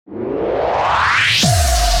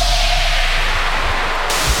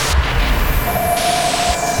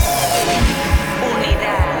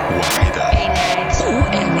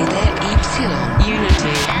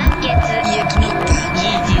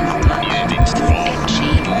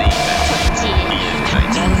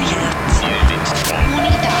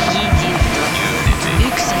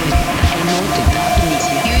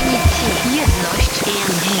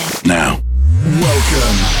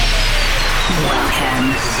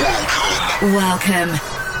Welcome.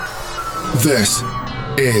 This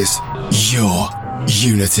is your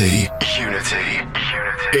Unity.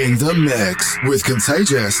 In the mix with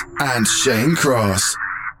Contagious and Shane Cross.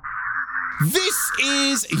 This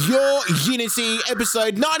is your Unity,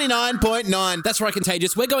 episode 99.9. That's right,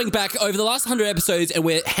 Contagious. We're going back over the last 100 episodes and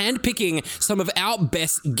we're handpicking some of our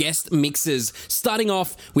best guest mixes, starting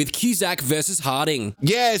off with Cusack versus Harding.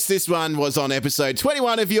 Yes, this one was on episode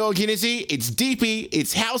 21 of your Unity. It's deepy,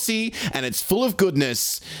 it's housey, and it's full of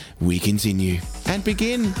goodness. We continue and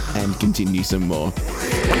begin and continue some more.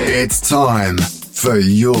 It's time for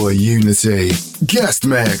your Unity guest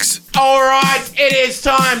mix. All right, it is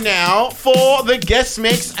time now for the guest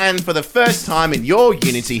mix, and for the first time in your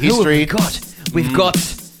Unity history, We've got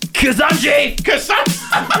Kaaze.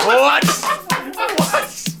 What?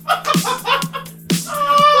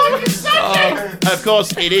 Of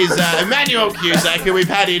course, it is Emmanuel Cusack, who we've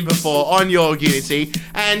had in before on your Unity,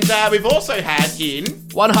 and we've also had in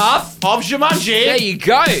One half of Jumanji. There you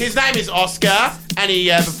go. His name is Oscar, and he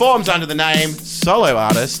performs under the name Solo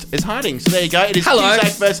Artist is Harding. So there you go. It is Hello.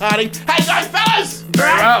 Cusack versus Harding. Hey guys, fellas!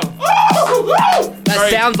 Very well. That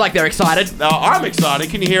sounds like they're excited. Oh, I'm excited.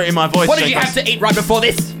 Can you hear it in my voice? What did you have to eat right before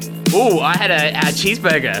this? Ooh, I had a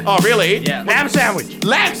cheeseburger. Oh, really? Yeah. Lamb sandwich.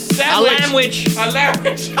 Lamb sandwich. A lamb-wich. A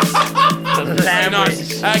lamb-wich. Very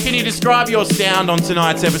nice. Can you describe your sound on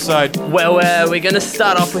tonight's episode? Well, we're going to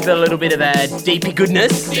start off with a little bit of deepy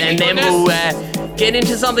goodness, then we'll get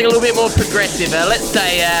into something a little bit more progressive. Let's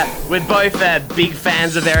say we're both big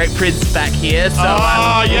fans of Eric Prydz back here, so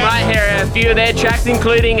you might hear a few of their tracks,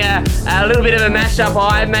 including a little bit of a mashup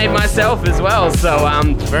I made myself as well. So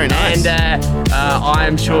very nice. And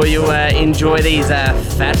I'm sure you'll enjoy these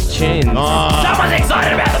fat tunes. Oh. Someone's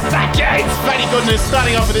excited about the fat tunes. Fatty goodness.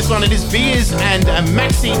 Starting off with this one, it is Veers and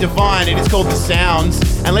Maxie Devine. It is called The Sounds,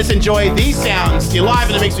 and let's enjoy these sounds. You're live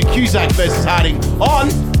in a mix with Cusack versus Harding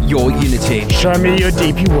on Your Unity. Show me your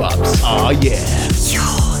DP wops. Oh yeah. Your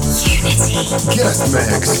Unity Guest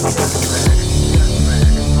mix.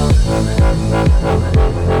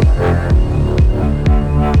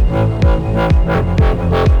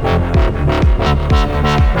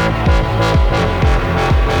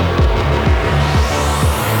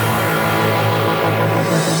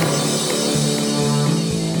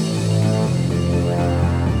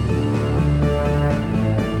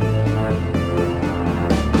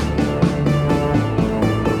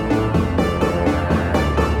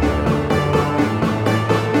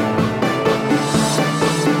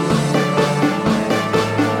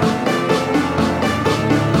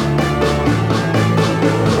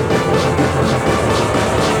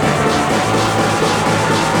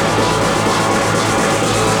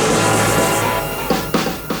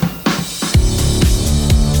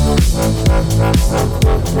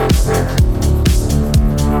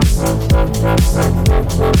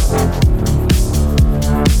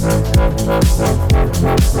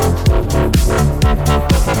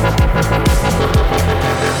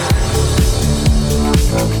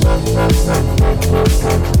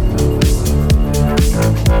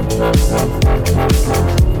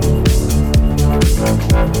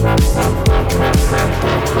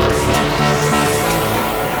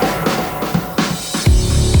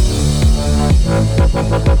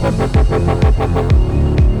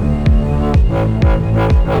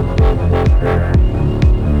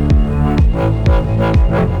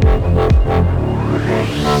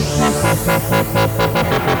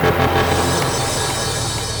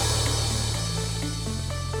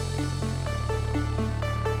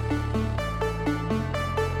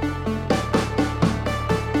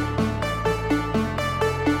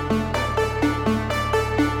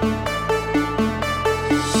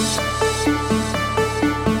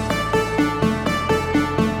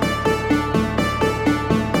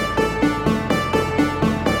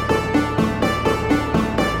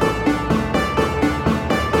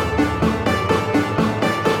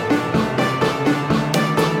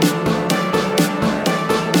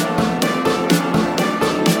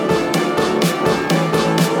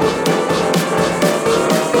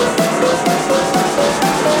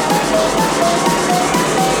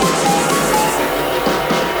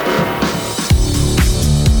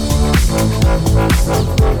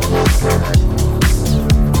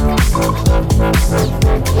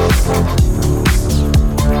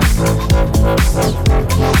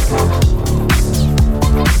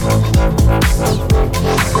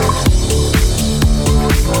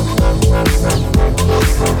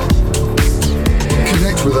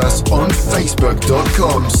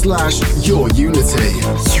 Facebook.com/YourUnity. Your Unity.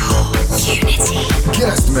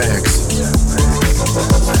 Guest mix.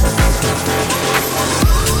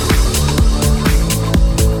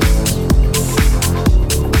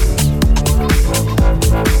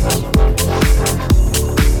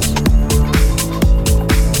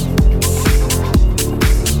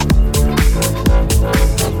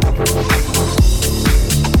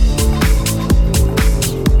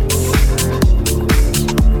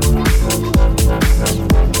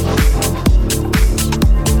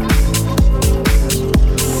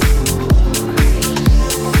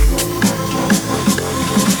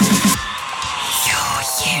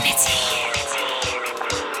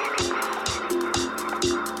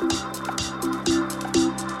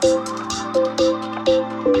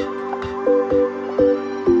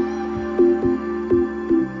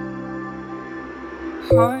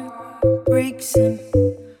 Heart breaks and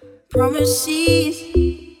promises.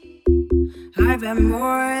 I've had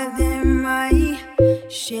more than my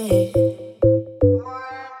share.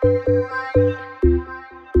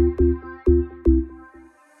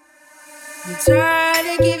 I'm tired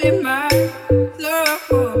of giving my love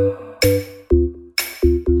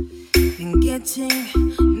and getting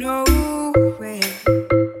nowhere.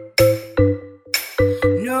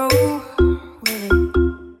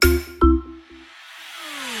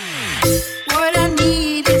 What I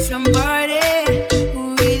need is somebody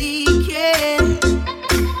who really cares.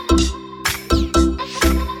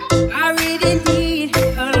 I really need a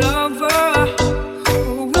lover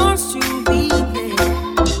who wants to be there.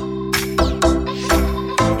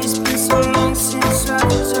 It's been so long since I've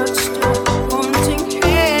touched a haunting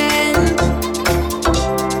hand.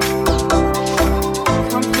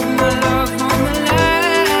 Come put my love on the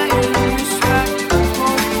line. Just try to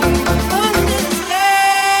hold me understand.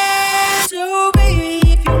 So baby,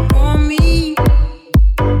 if you want me,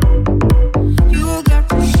 you got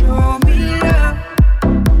to show me love.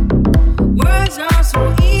 Words are so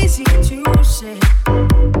easy to say,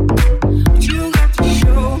 but you got to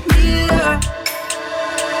show me love.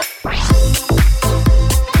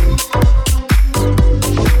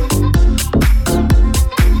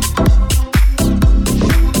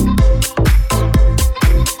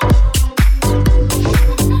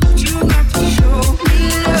 You got to show me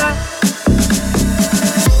love.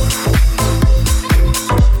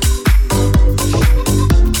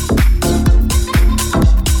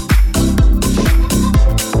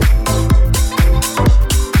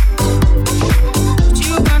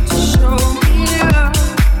 You got to show me love.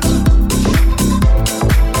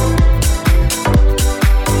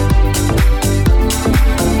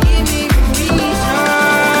 Give me a reason.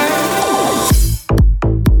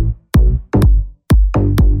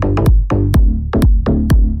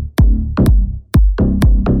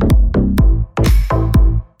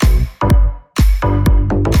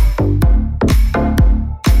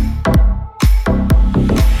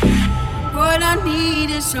 What I need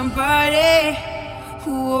is somebody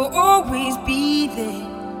who will always be there.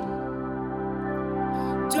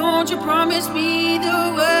 Don't you promise me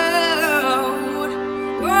the world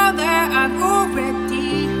that I've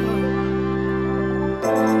already heard.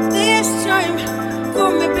 This time, for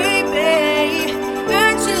me, baby,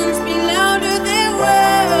 actions be louder than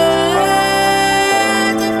words.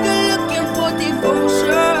 If you're looking for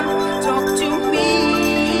devotion, talk to me.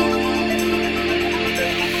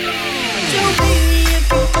 So baby, if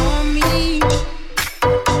you want me,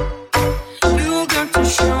 you got to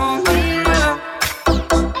show me love.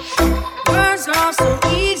 Words are so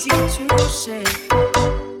easy to say,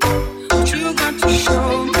 but you got to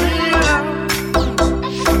show me love.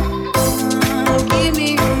 Give me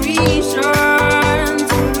a reason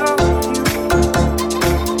to love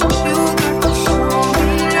you. You got to show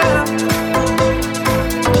me love.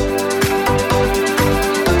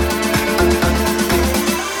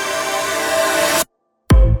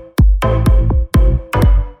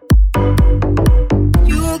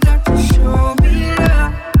 You got to show me love. You got to show me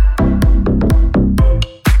love.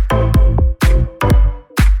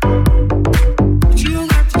 You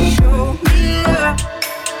got to show me love.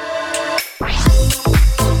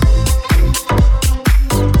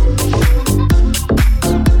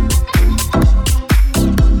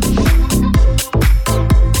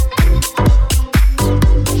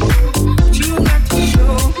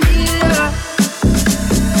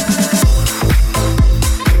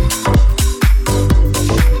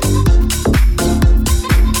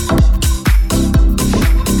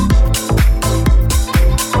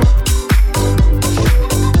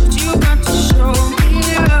 You got to show me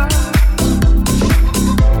love.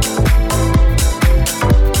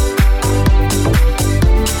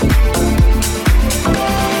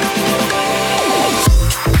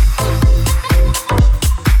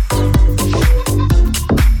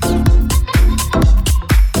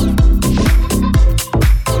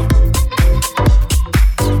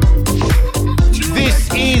 This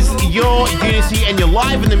is your Unity, and you're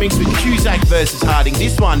live in the mix with Cusack versus Harding.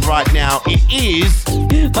 This one right now, it is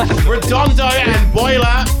Redondo and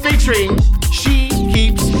Boiler featuring She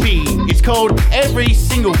Keeps Me. It's called Every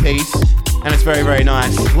Single Piece, and it's very, very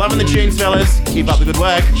nice. Loving the tunes, fellas. Keep up the good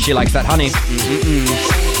work. She likes that honey.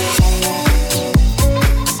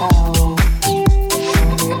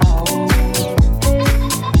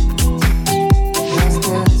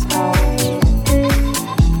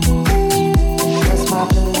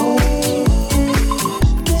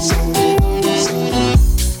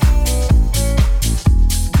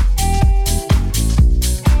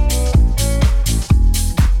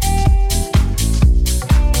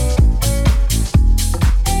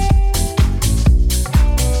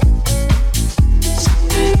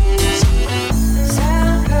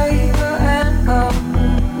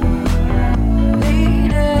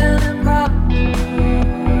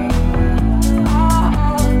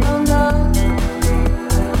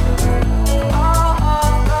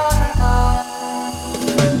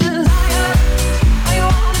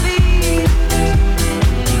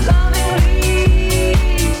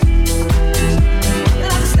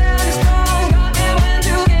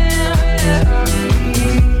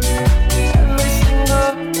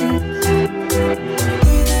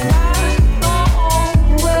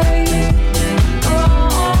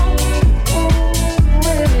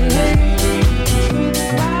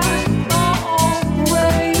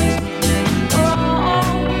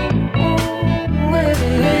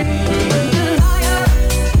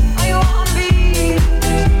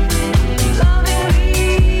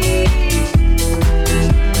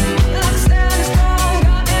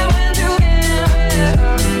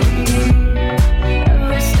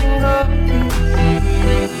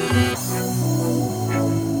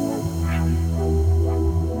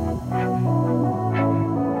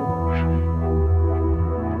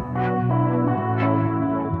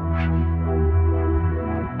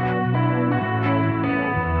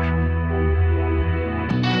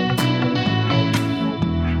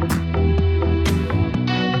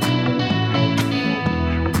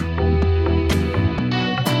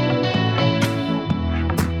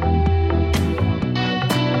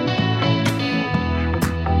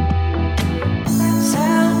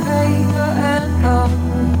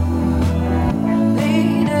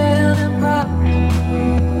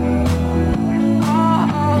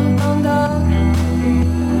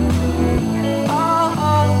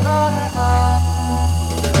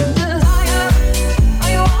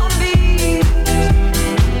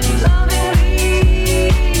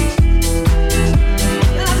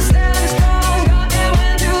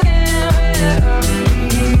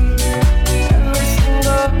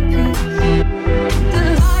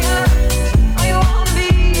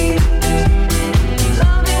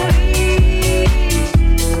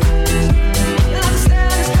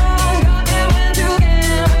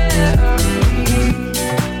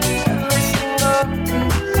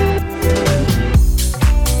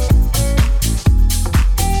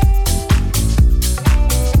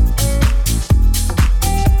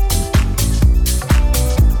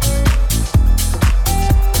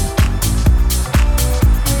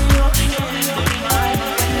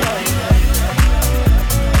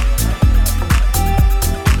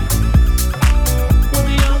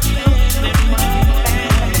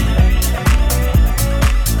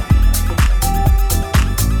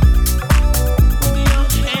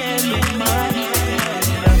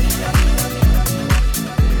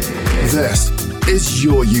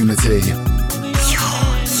 Unity. Your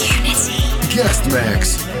Unity. Guest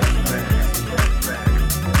mix.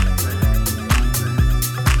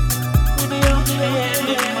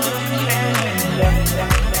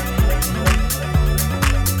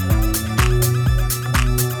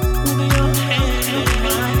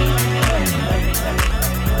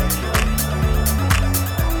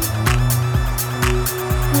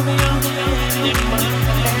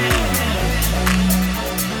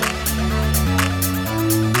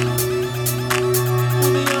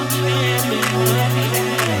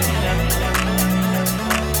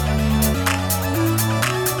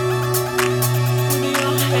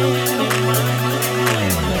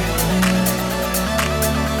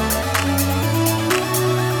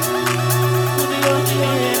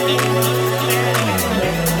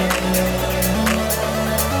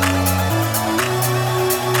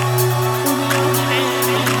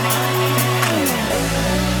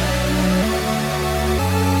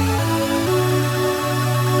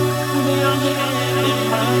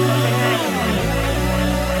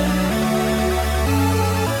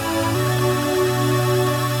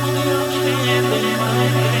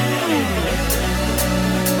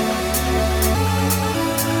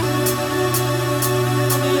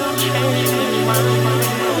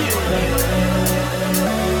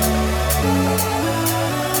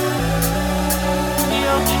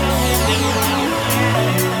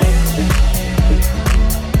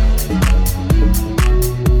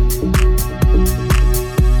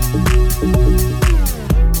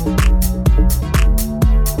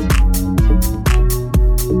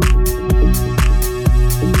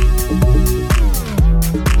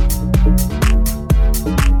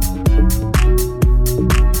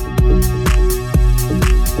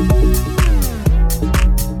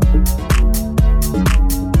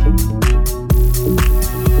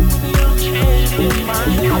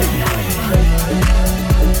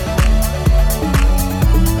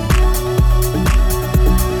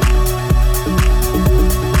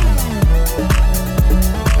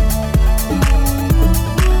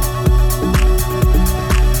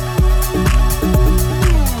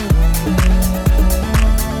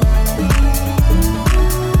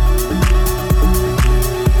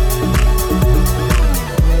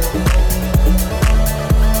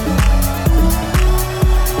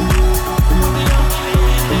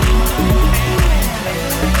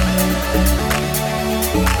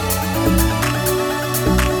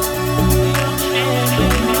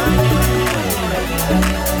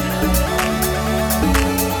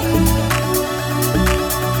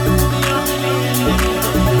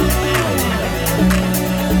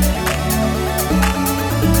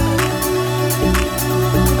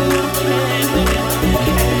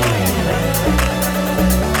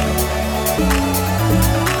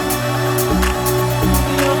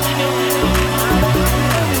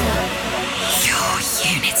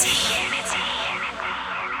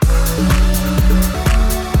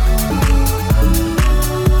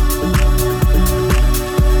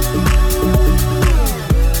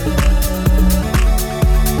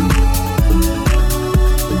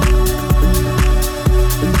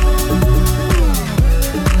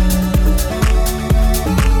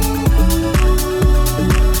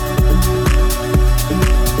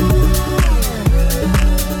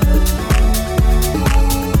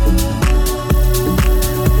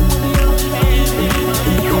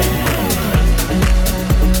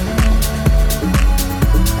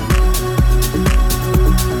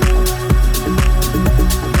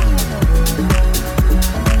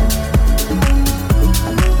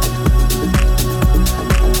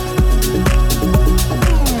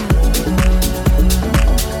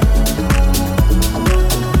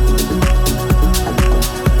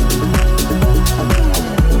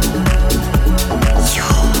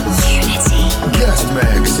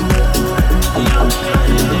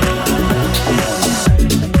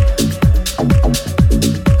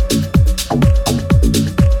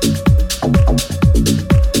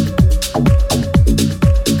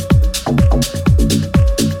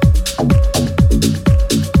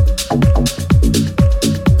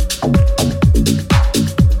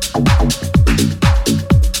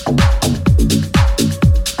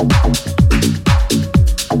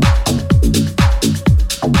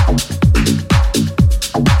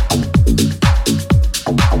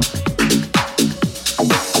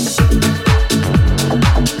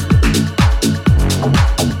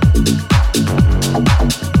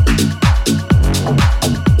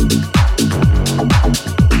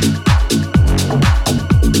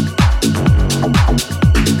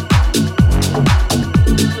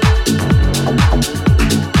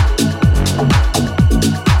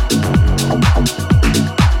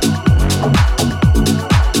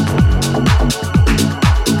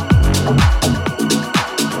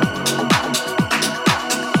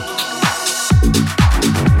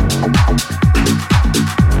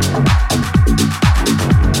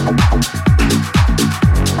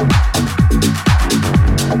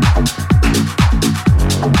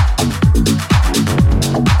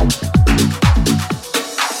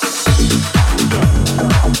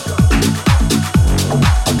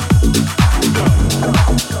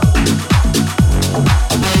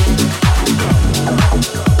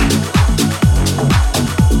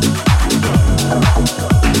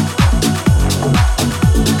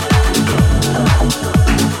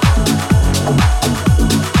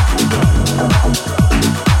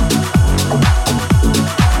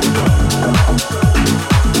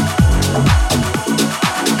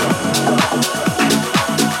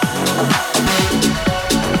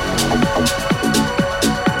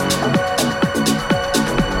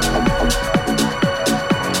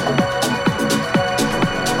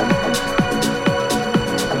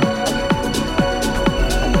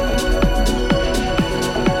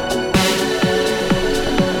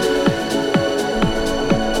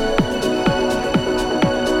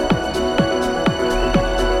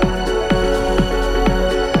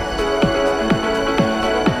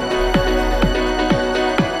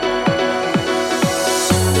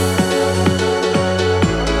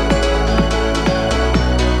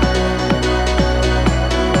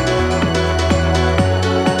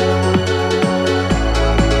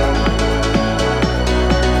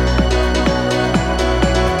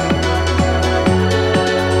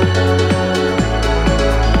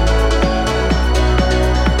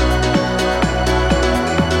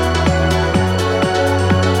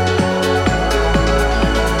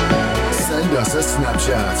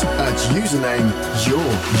 Snapchat at username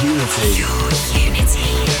YourUnity. Your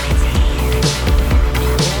Unity.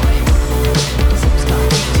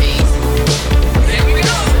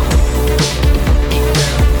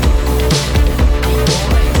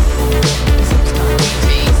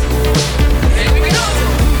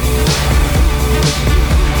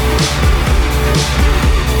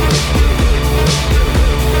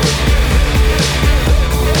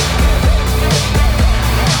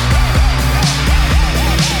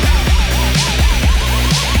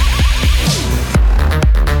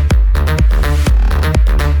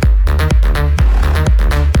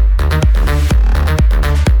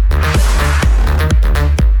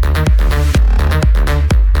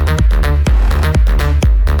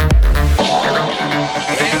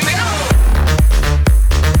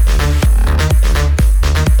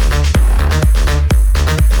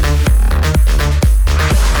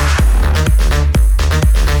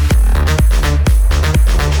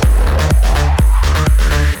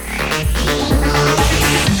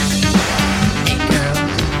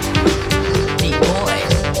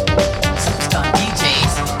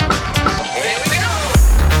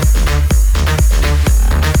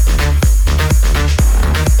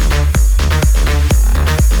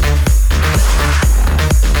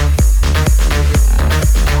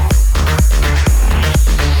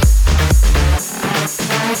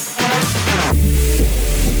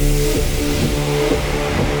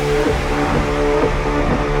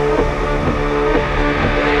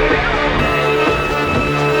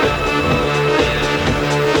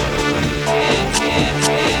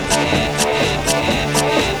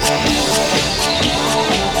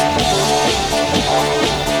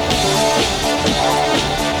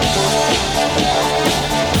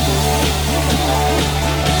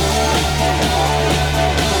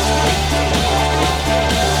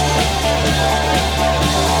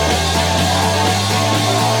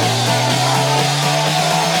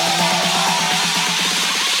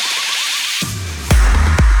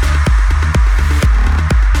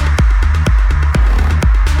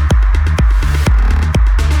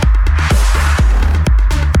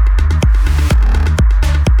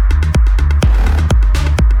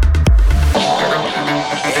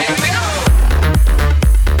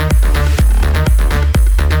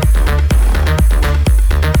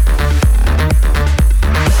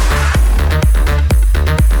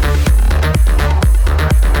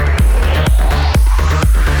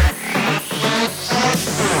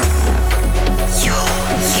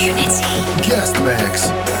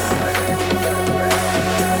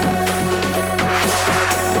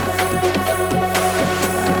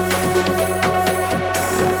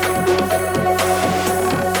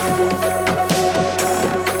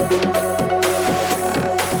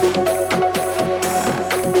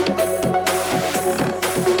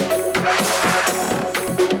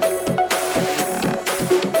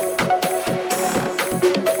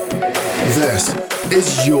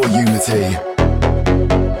 This is your Unity.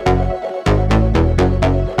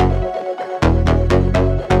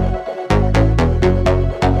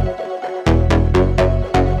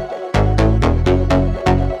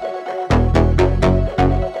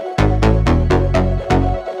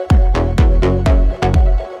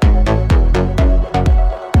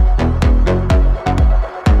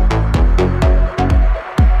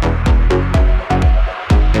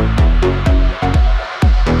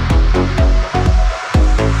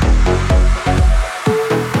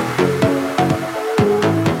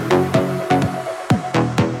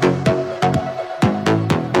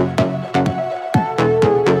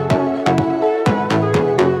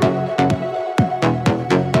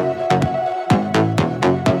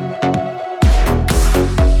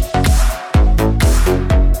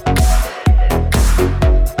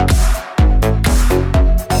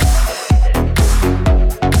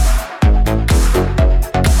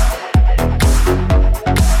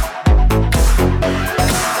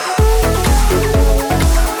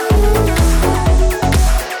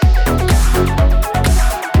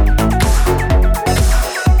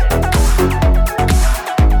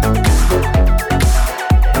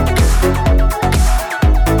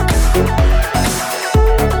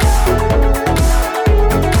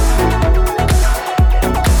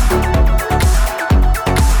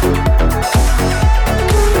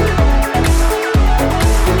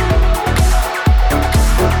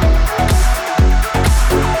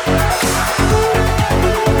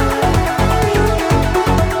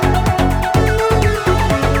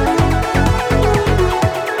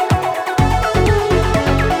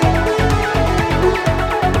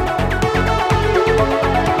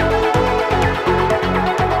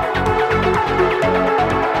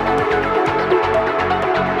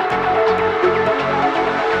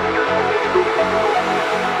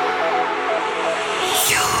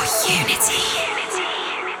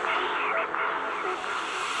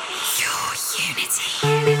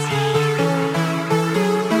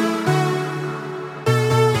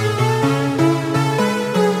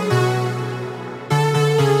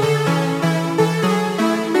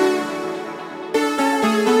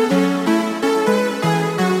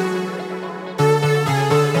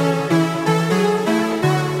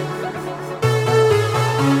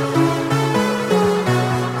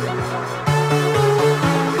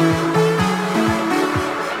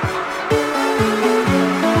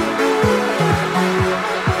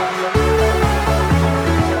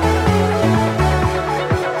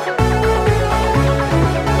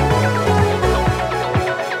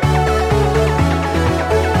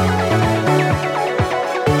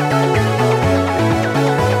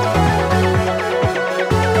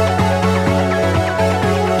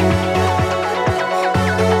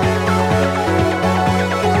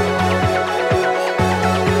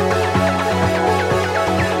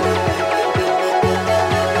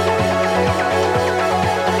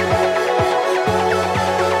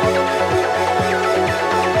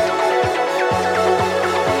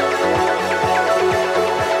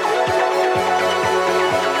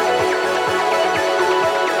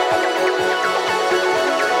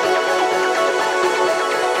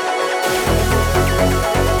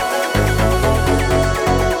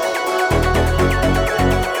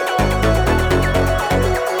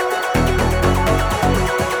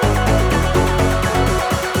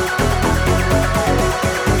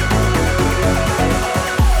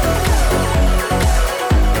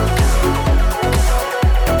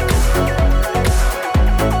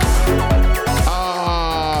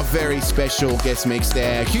 Special guest mix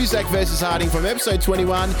there. Cusack versus Harding from episode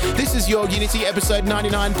 21. This is your Unity, episode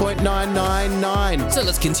 99.999. So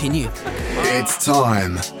let's continue. It's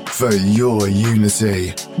time for your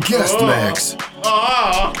Unity guest mix.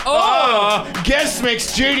 Guest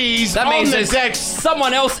mix duties. That on means the there's deck.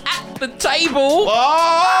 someone else at the table.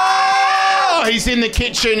 He's in the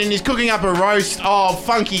kitchen and he's cooking up a roast. Oh,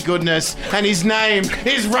 funky goodness. And his name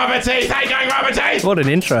is Rubberteeth. How you going, Rubberteeth? What an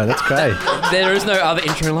intro. That's great. There is no other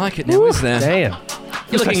intro like it now, is there? Damn.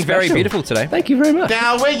 You're looking very beautiful today. Thank you very much.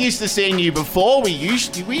 Now, we're used to seeing you before. We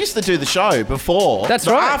used to do the show before. That's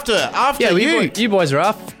But right. After you boys are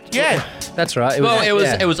off. Yeah. That's right.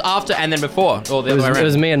 It was after and then before. Or the other way It around.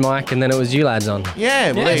 was me and Mike, and then it was you lads on.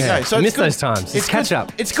 Yeah, well, there you go. So I it's missed good- those times. It's catch good,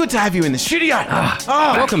 up. It's good to have you in the studio.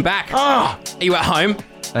 Welcome back. Are you at home?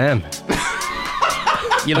 I am.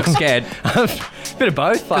 You look scared. Bit of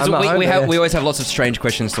both. Because we always have lots of strange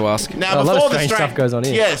questions to ask. Now, A lot of strange stuff goes on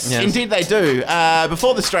here. Yes, Yes. indeed they do.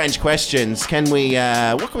 Before the strange questions, what can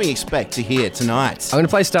we expect to hear tonight? I'm going to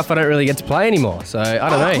play stuff I don't really get to play anymore, so I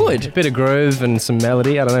don't know. good. A bit of groove and some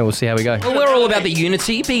melody. I don't know. We'll see how we go. Well, we're all about the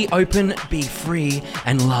unity. Be open, be free,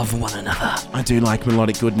 and love one another. I do like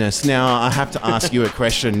melodic goodness. Now, I have to ask you a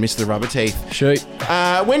question, Mr. Rubberteeth. Shoot.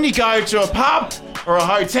 When you go to a pub or a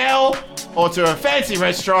hotel or to a fancy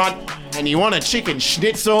restaurant and you want a chicken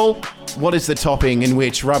schnitzel, what is the topping in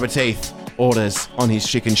which Rubberteeth orders on his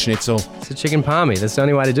chicken schnitzel? It's a chicken palmy. That's the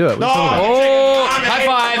only way to do it. What are you talking about? Oh, high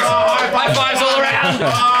fives. High fives all around.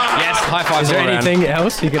 Yes, high fives Is all there around. anything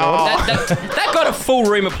else you can order? That got a full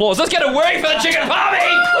room applause. Let's get a woo for the chicken palmy.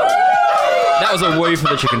 That was a woo for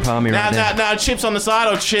the chicken palmy right there. Now, chips on the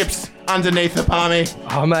side or chips underneath the palmy?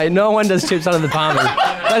 Oh, mate, no one does chips under the palmy.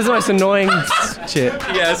 That's the most annoying shit.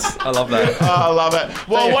 Yes, I love that. Oh, I love it.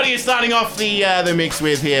 Well, what are you starting off the mix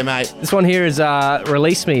with here, mate? This one here is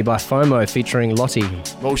Release Me by Foamo featuring Lotti.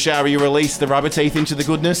 Well, shall we release the Rubberteeth into the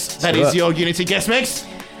goodness? That do is it. your Unity guest mix?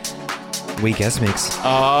 We guest mix.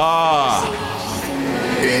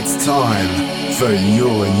 It's time for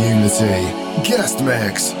your Unity guest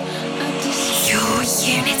mix. Your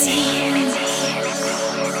Unity.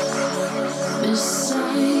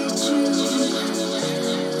 Beside you,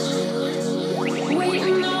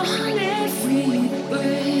 waiting on every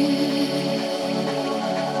breath.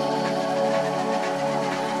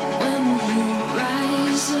 When you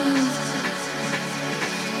rise up,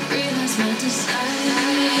 realize my desire.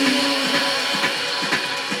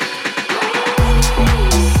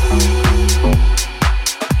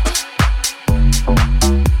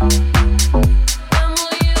 When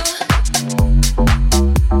will you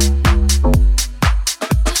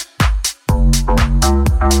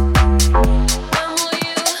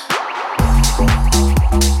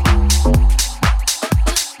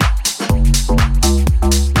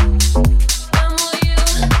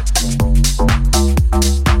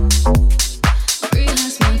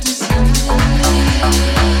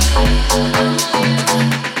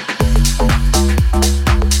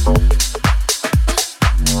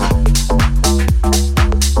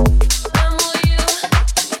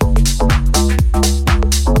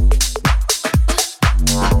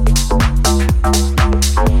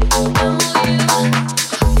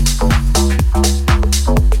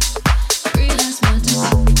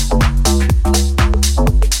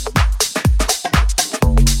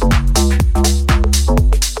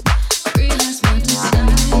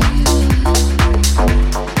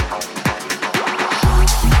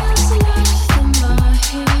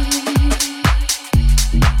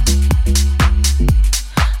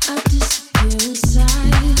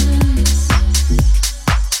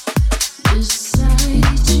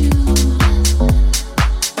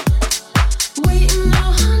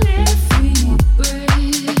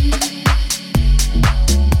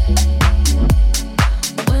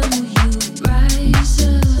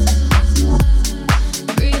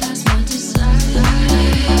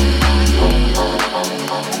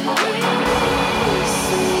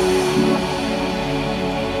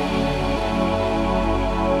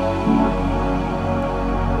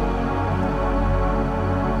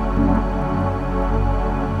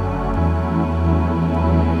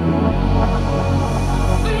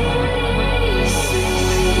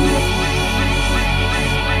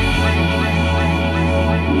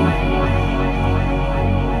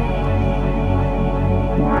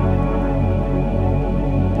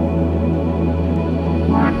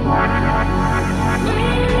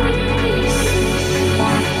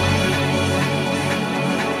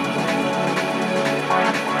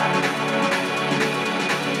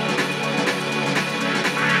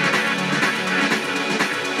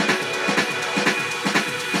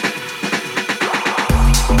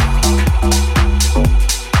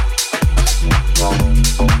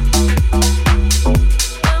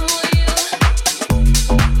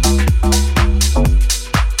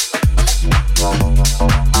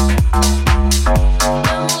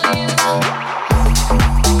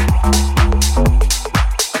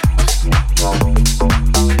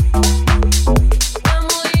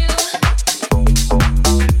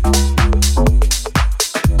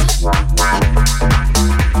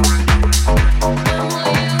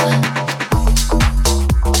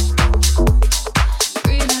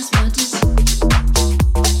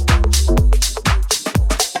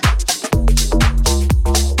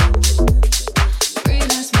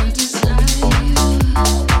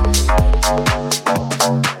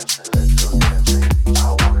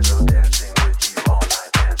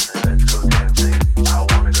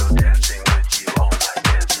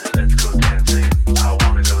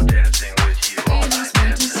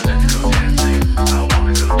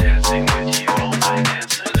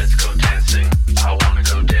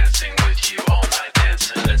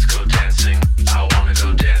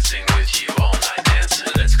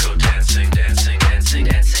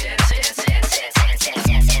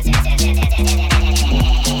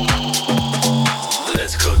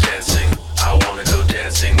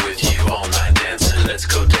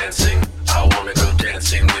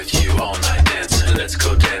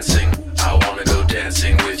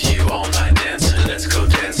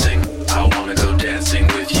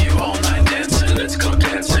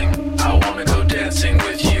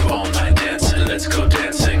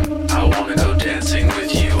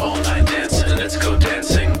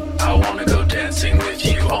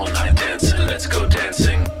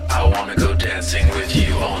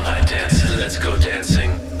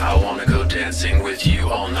dancing with you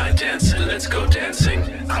all night dancing. Let's go dancing.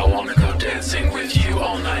 I wanna go dancing with you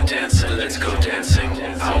all night dancing. Let's go dancing.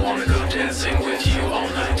 I wanna go dancing with you all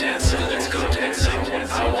night dancing. Let's go dancing.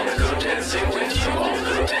 I wanna go dancing with you all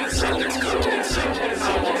night dancing. Let's go dancing.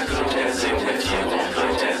 I wanna go dancing with you all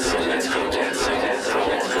night dancing. Let's go dancing. I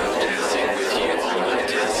wanna go dancing with you all night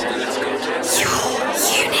dancing. Let's go dancing.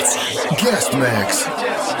 Unity. Guest mix.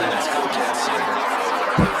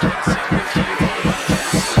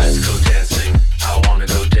 Let's go dancing. I wanna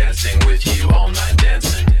go dancing with you all night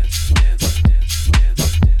dancing.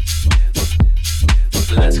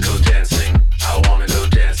 Let's go dancing. I wanna go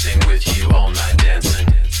dancing with you all night dancing.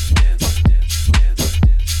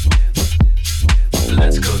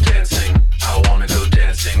 Let's go dancing. I wanna go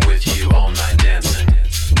dancing with you all night dancing.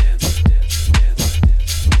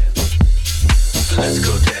 Let's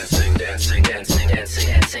go dancing, dancing, dancing, dancing,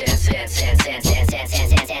 dancing, dancing, dancing, dancing,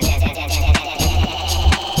 dancing,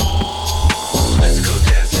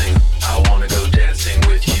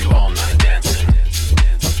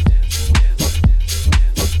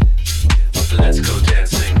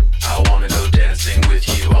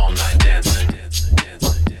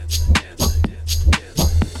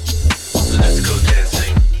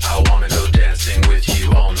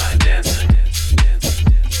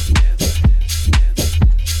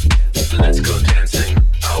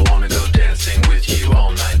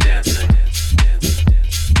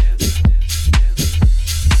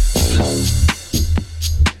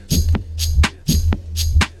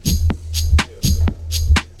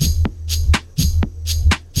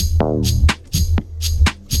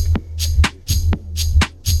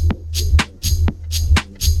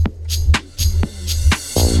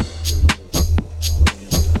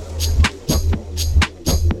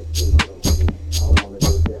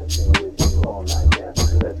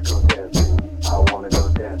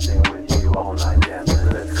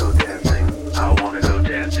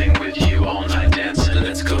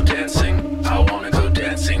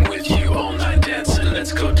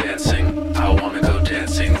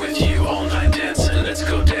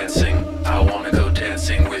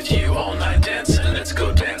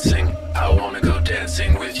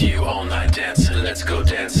 dancing, let's go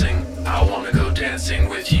dancing. I wanna go dancing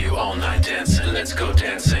with you all night dancing. Let's go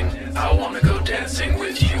dancing. I wanna go dancing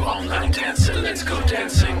with you all night dancing. Let's go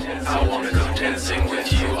dancing. I wanna go dancing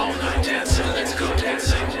with you all night dancing. Let's go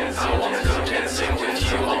dancing. I wanna go dancing with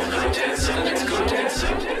you all night dancing.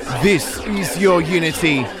 This is your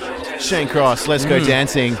Unity. Shane Cross, let's go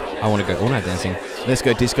dancing. I want to go all night dancing. Let's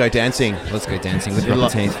go disco dancing. Let's go dancing with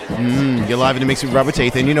Rubberteeth. You're live in the mix with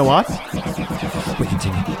Rubberteeth, and you know what? We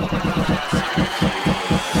continue.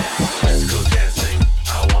 Let's go dancing.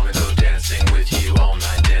 I wanna go dancing with you all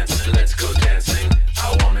night dancing. Let's go dancing.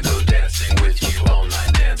 I wanna go dancing with you all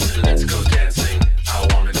night dancing. Let's go dancing. I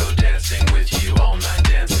wanna go dancing with you all night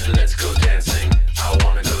dancing. Let's go dancing. I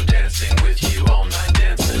wanna go dancing with you all night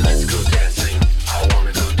dancing. Let's go dancing. I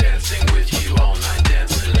wanna go dancing with you all night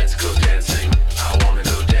dancing. Let's go dancing. I wanna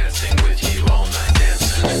go dancing with you all night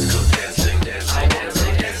dancing. Let's go dancing, dancing,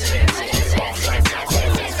 dancing, dancing, dancing, dancing.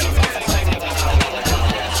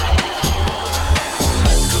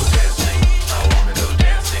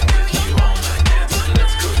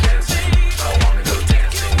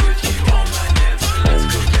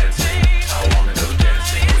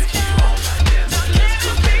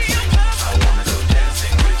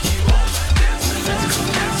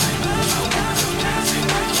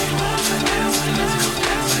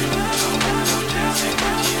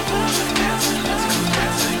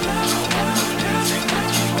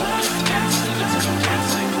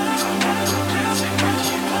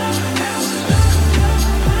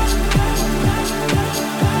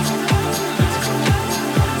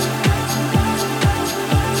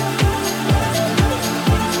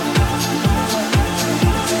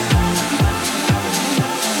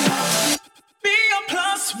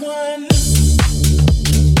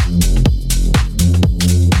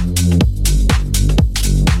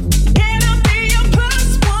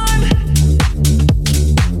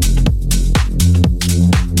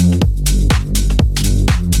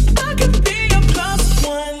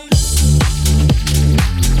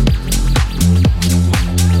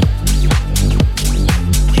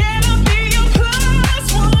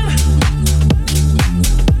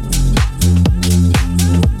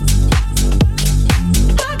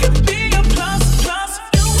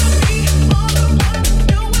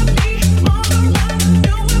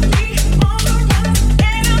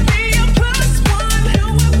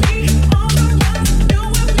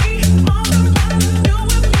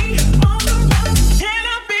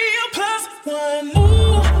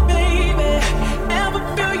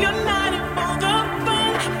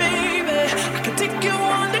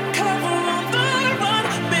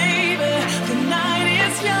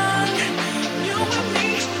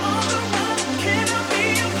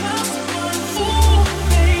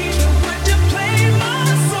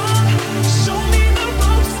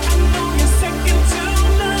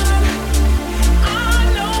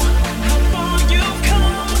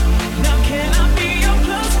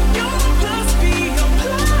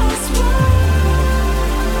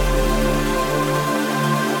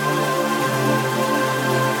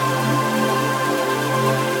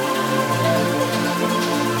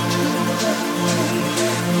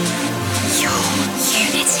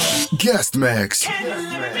 guest mix.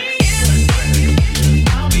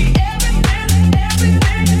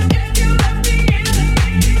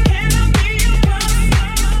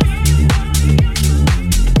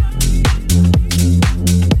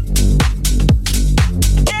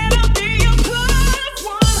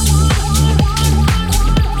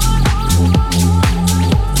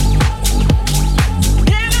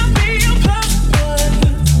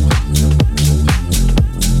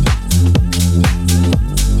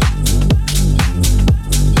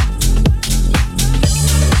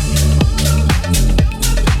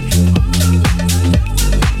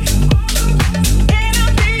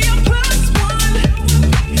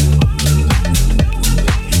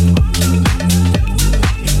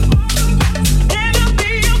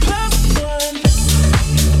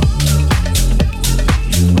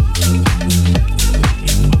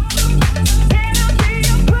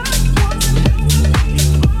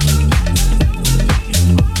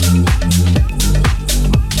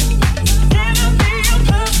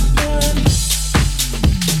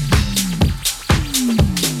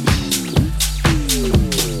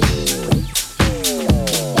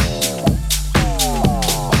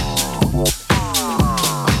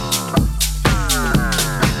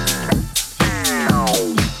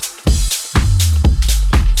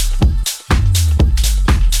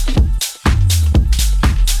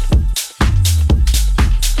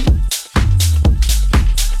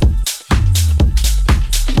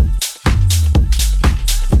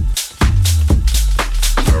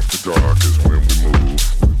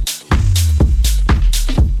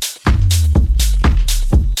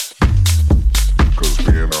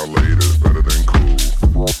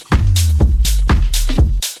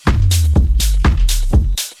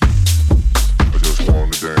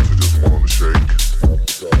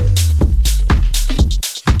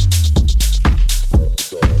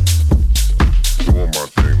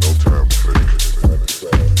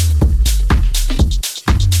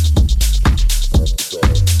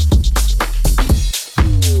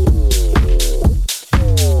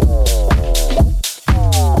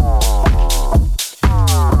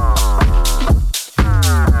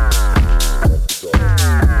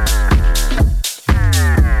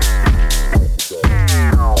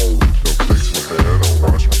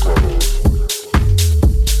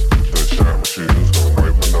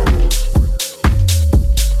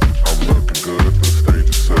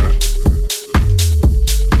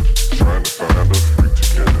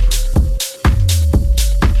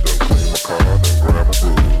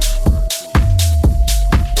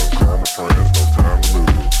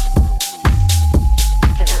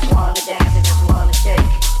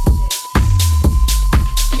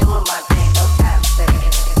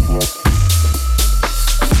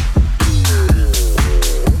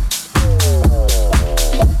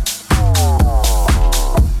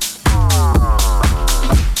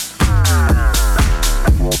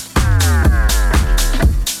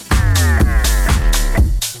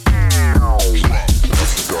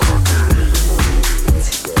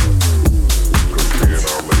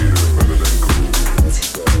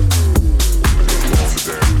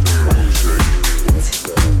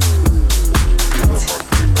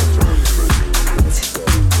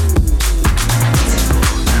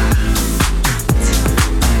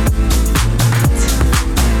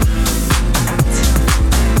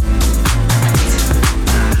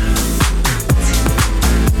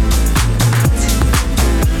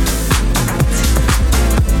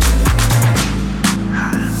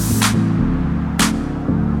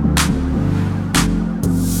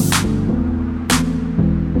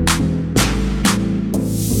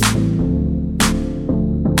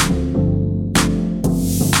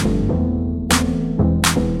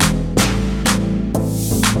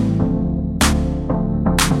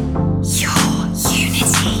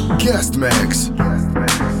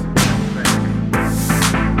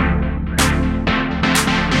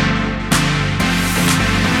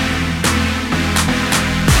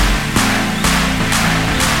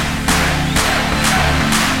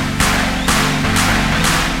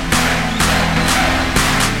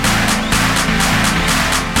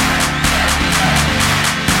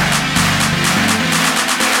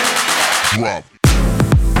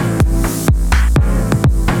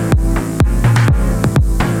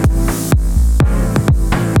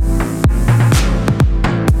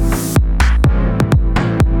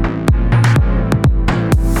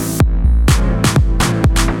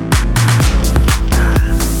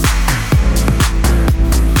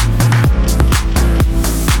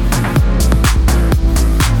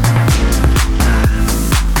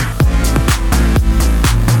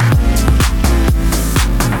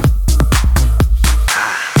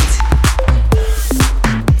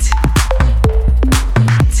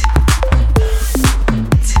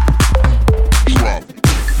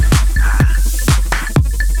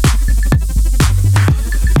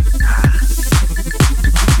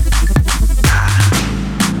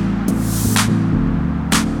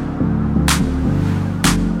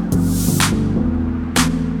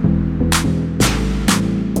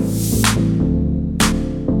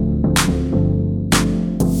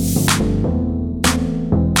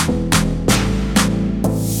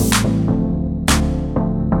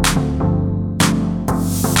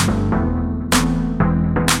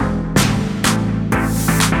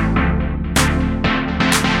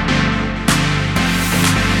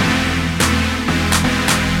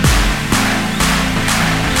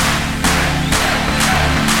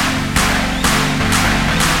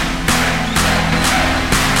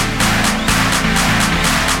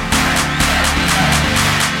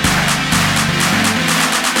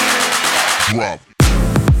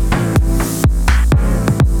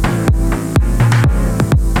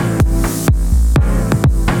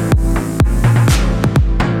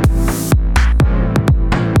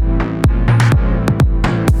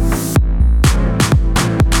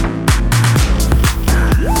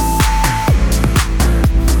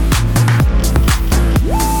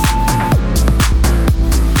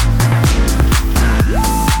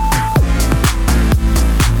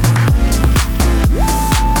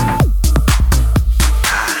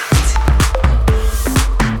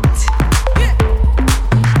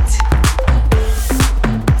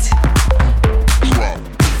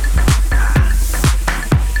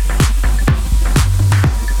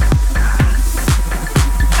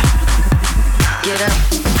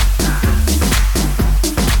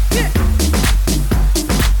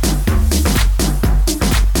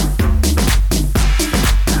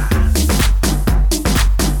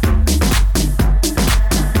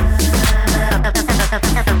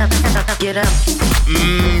 Get up.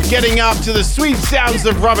 Getting up to the sweet sounds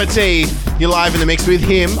of Rubberteeth. You're live in the mix with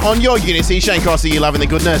him on your Unity. Shane Costa, you loving the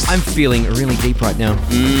goodness. I'm feeling really deep right now.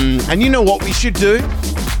 And you know what we should do?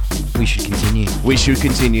 We should continue. We should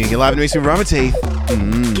continue. You're live in the mix with Rubberteeth.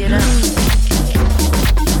 Get up.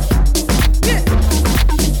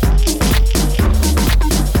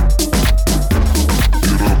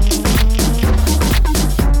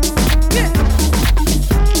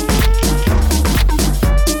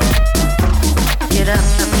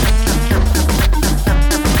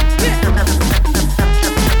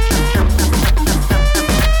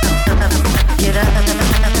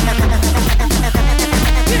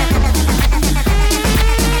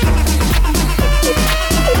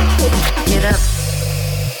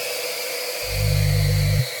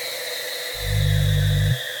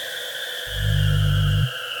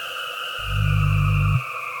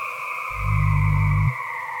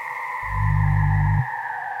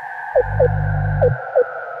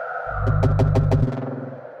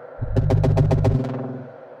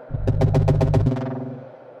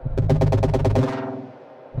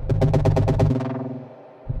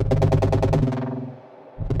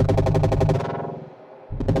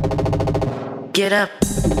 Get up.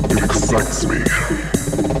 It excites me.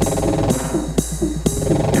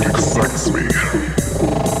 It excites me.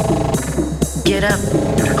 Get up.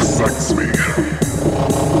 It excites me.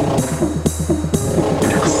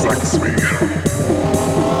 It excites me.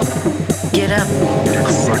 Get up. It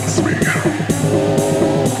excites me.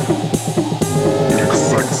 It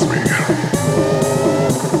excites me.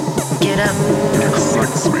 Get up. It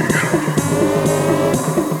excites me.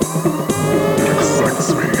 It excites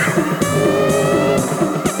me.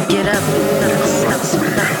 Get up. It excites me.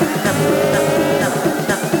 It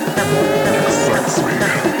excites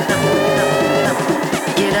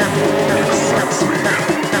me.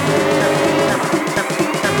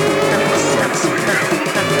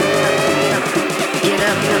 Get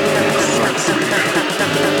up. It excites me. It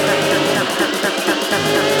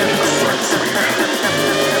excites me.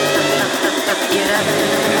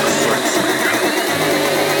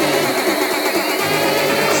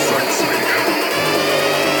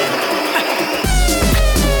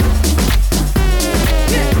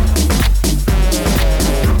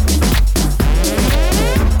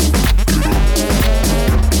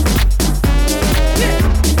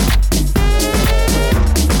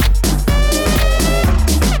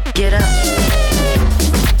 Get up.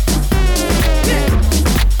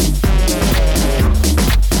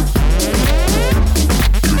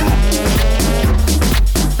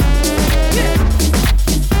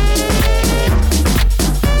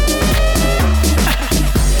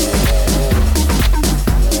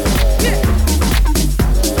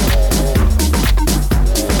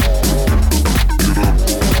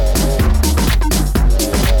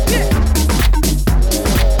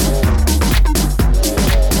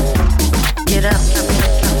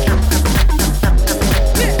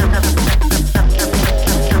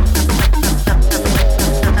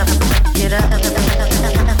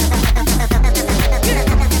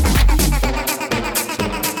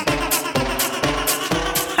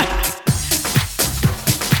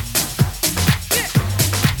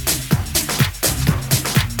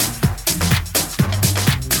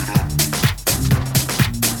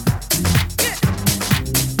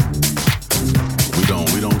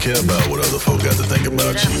 care about what other folk got to think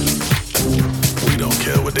about you. We don't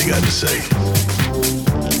care what they got to say.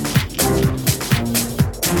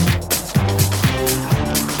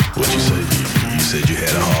 What you said? You said you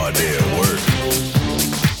had a hard day at work.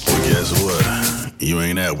 Well, guess what? You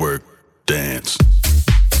ain't at work. Dance.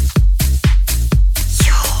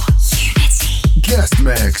 Guest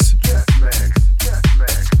mix.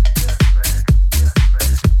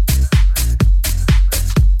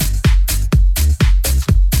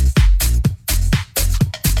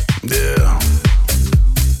 Yeah.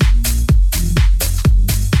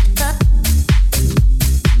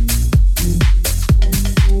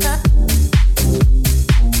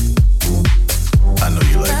 I know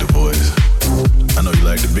you like the voice. I know you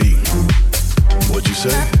like the beat. What'd you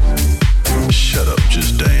say? Shut up,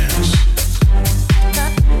 just dance.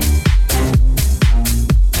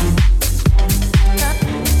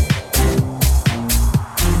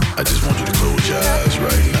 I just want you to close your eyes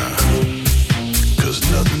right now, 'cause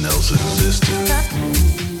nothing else existed.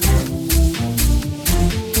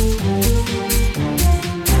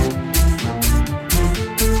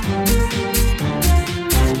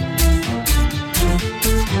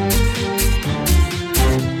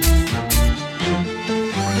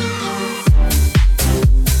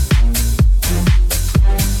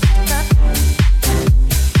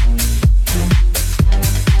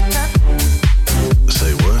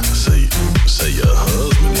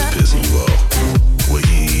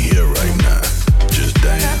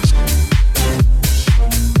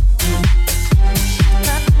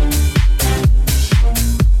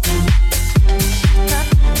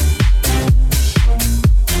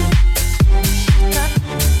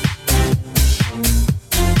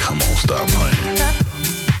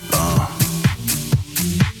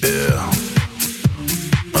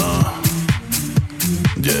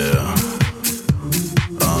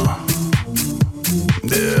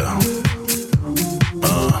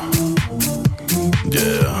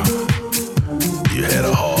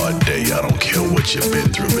 that you've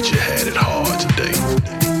been through, but you had it hard today.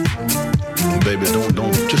 Baby, don't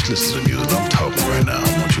just listen to the music. I'm talking right now.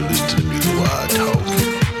 I want you to listen to the music while I talk.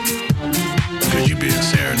 Because you're being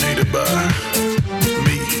serenaded by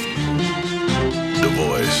me, the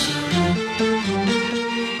voice.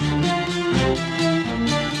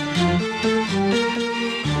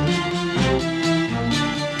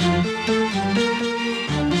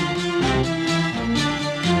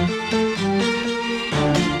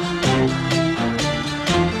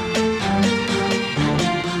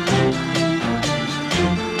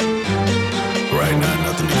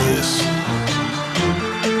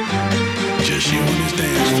 Just you on this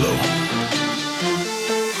dance floor.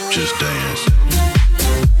 Just dance.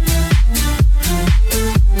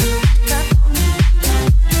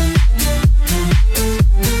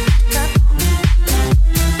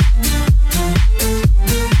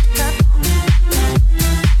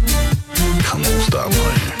 Come on, stop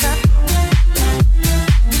playing.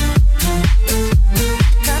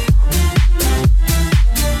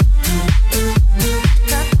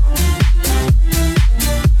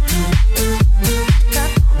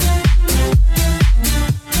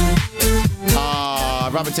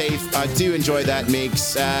 Rubberteeth, I do enjoy that mix.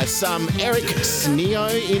 Some Eric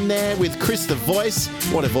Sneo in there with Chris the Voice.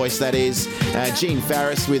 What a voice that is. Gene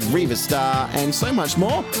Farris with Riva Staar and so much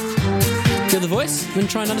more. Feel the voice? Been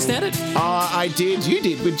trying to understand it? I did. You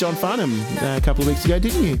did with John Farnham a couple of weeks ago,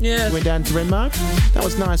 didn't you? Yeah. You went down to Renmark. That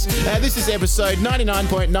was nice. This is episode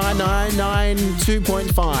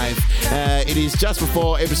 99.9992.5. It is just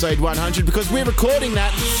before episode 100 because we're recording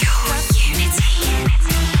that.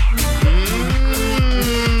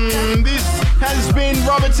 This has been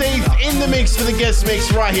Rubberteeth in the mix for the guest mix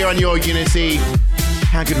right here on Your Unity.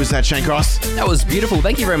 How good was that, Shane Cross? That was beautiful.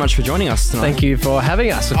 Thank you very much for joining us tonight. Thank you for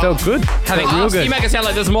having us. It felt good. Having real us, good. you make it sound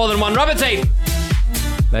like there's more than one Rubberteeth.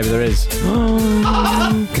 Maybe there is.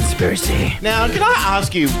 Conspiracy. Now, can I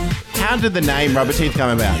ask you, how did the name Rubberteeth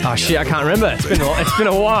come about? Oh shit, I can't remember. It's been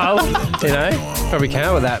a while. You know, probably came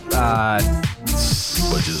out with that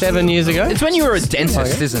 7 years ago. It's when you were a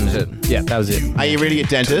dentist, isn't it? Yeah, that was it. Are you really a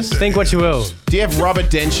dentist? Think what you will. Do you have rubber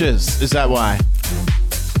dentures? Is that why?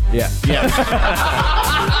 Yeah. Yeah.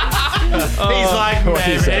 He's like, what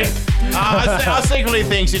do you say? I secretly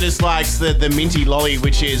think she just likes the minty lolly,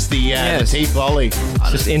 which is the teeth lolly.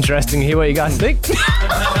 It's just interesting to hear what you guys think.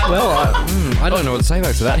 Well, I don't know what to say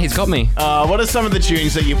back to that. He's got me. What are some of the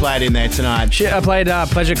tunes that you played in there tonight? Shit, I played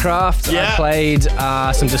Pleasurecraft. Yeah. I played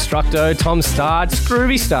some Destructo, Tom Staar, just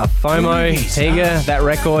groovy stuff. Foamo, Tiga, that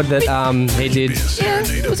record that he did. Yeah,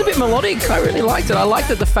 it was a bit melodic. I really liked it. I liked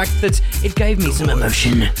the fact that it gave me some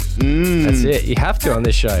emotion. That's it. You have to on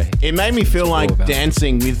this show. It made me feel like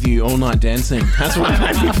dancing with you all night dancing. That's what it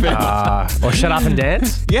made me feel. Or shut up and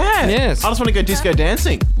dance. Yeah. Yes. I just want to go disco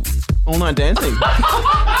dancing. All night dancing.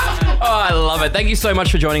 Oh, I love it. Thank you so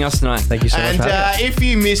much for joining us tonight. Thank you so much And for having us. if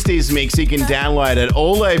you missed his mix, you can download it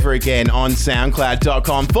all over again on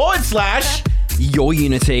soundcloud.com/. Your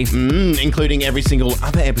Unity. Including every single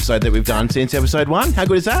other episode that we've done since episode 1. How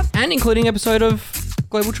good is that? And including episode of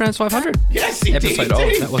Global Trans 500. Yes, indeed. Episode of.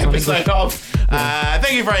 That was Episode of.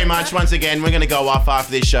 Thank you very much once again. We're going to go off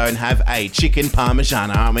after this show and have a chicken parmesan,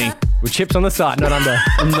 aren't we? With chips on the side, not under.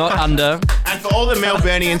 Not under. And for all the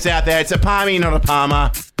Melburnians out there, it's a palmy, not a palmer.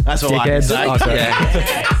 That's all I can Dickheads. say. Oh, sorry.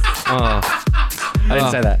 Yeah. I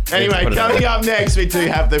didn't say that. Anyway, coming up next, we do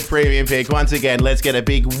have the premium pick. Once again, let's get a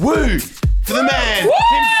big woo for the man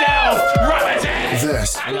himself,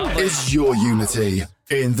 Rubberteeth. This is Your Unity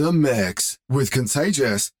in the mix with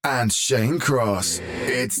Contagious and Shane Cross.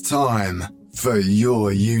 It's time for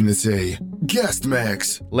Your Unity guest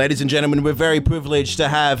mix. Ladies and gentlemen, we're very privileged to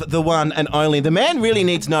have the one and only. The man really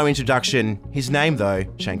needs no introduction. His name, though,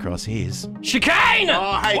 Shane Cross, is Chicane!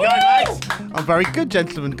 Oh, how you going, mate? I'm very good,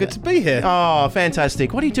 gentlemen. Good to be here. Oh,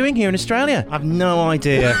 fantastic. What are you doing here in Australia? I've no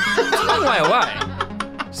idea. It's a long way away.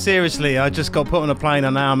 Seriously, I just got put on a plane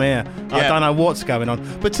and now I'm here. I don't know what's going on.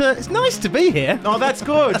 But it's nice to be here. Oh, that's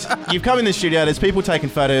good. You've come in the studio. There's people taking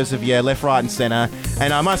photos of you left, right and centre.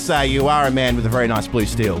 And I must say, you are a man with a very nice blue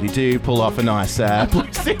steel. You do pull off a nice blue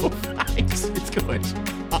steel face. It's good.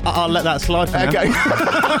 I'll let that slide for now. Okay.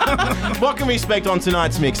 What can we expect on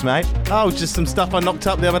tonight's mix, mate? Oh, just some stuff I knocked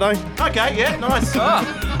up the other day. Okay, yeah, nice.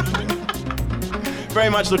 Very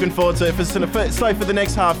much looking forward to it. So for the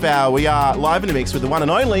next half hour, we are live in the mix with the one and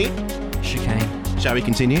only Chicane. Shall we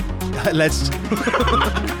continue? Let's.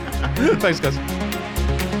 Thanks, guys.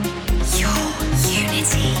 Your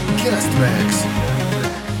Unity. Guest mix.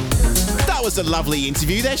 That was a lovely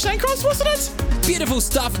interview there, Shane Cross, wasn't it? Beautiful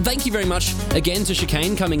stuff. Thank you very much again to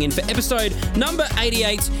Chicane coming in for episode number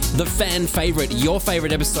 88, the fan favourite, your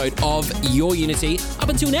favourite episode of Your Unity up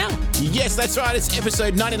until now. Yes, that's right. It's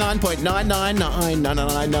episode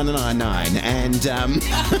 99.9999999.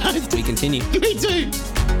 And we continue. We do.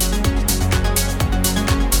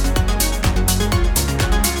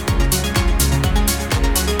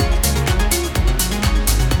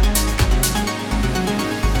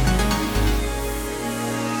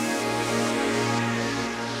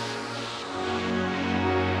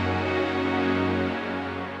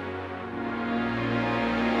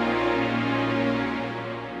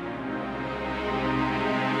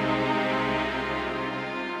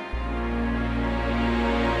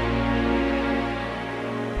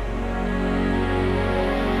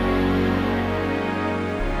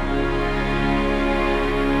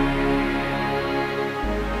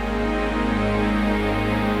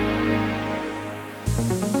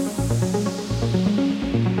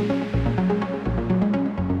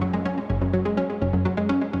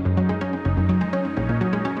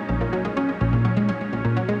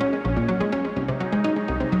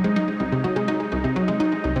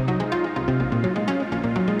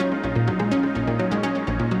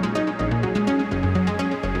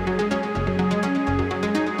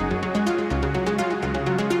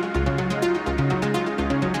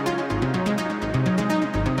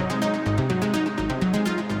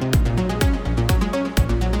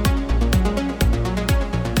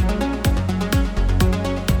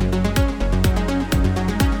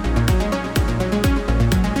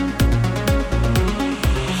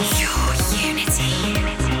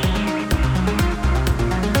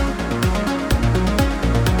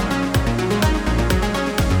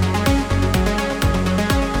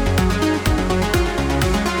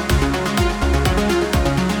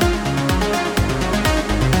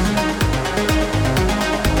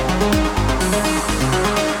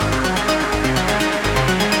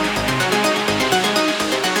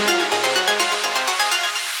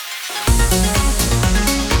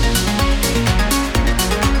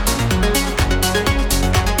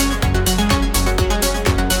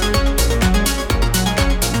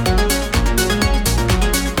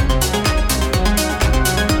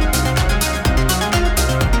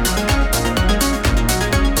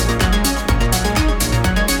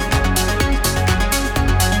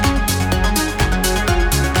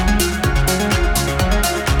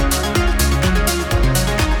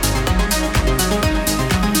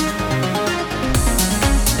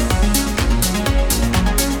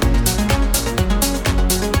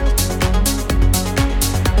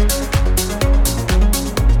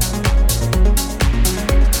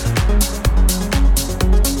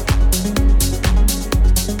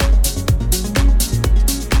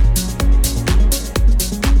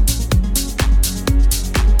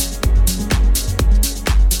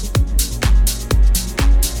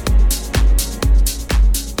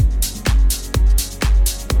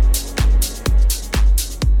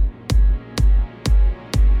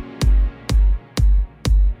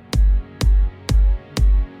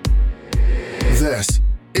 This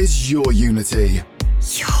is Your Unity.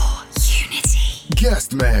 Your Unity.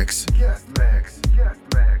 Guest mix.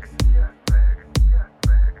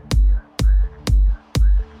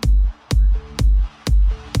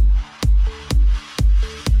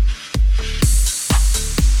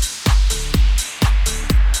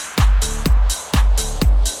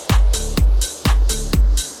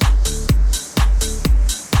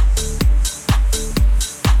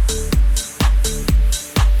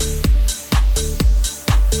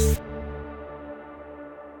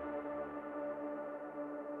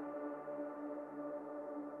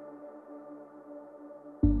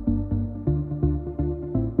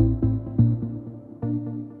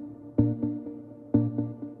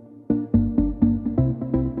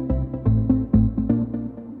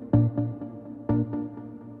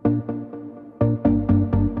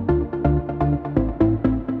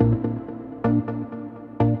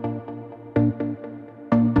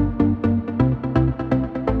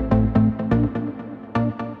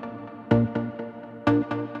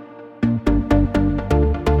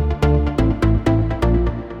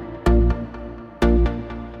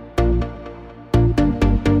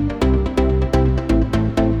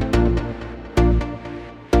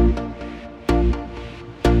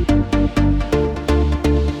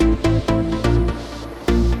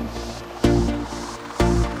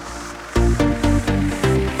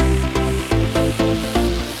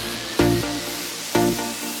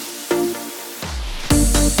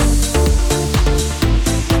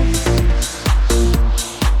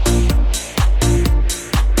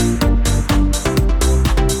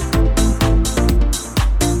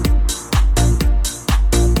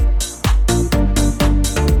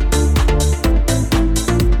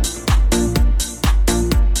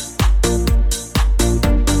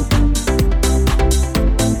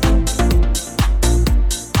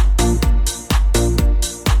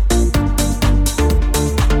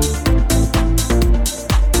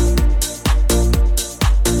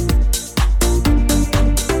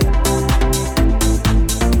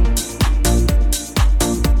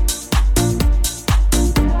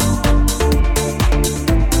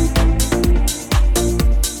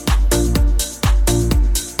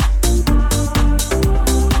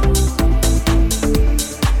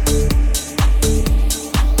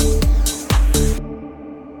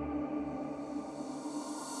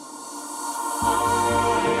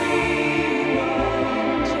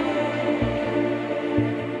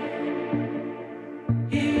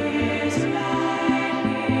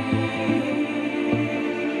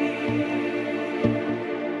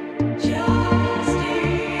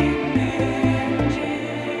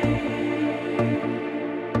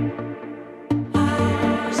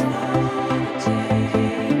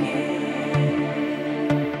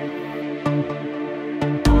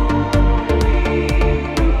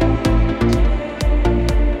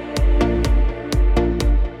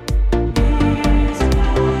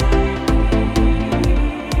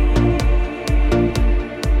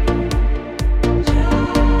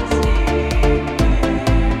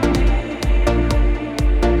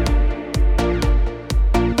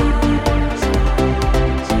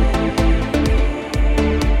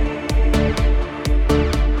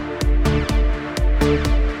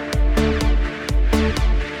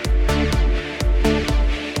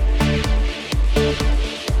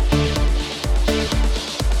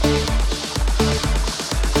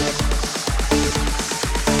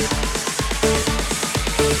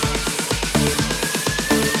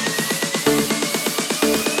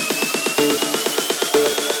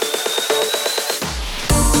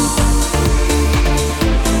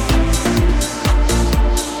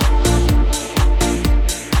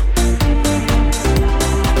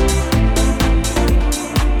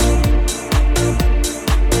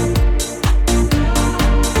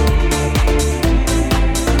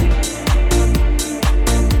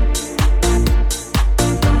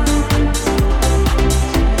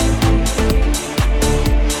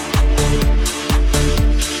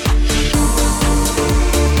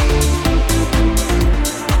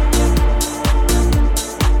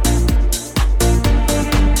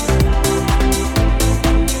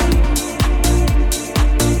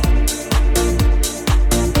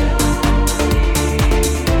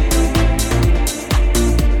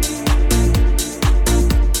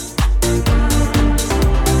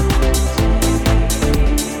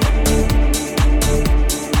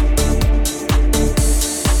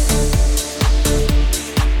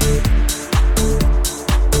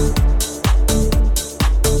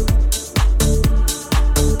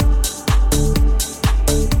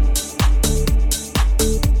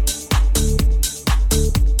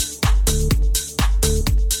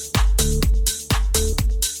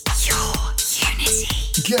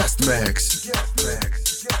 Guest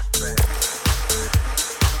mix.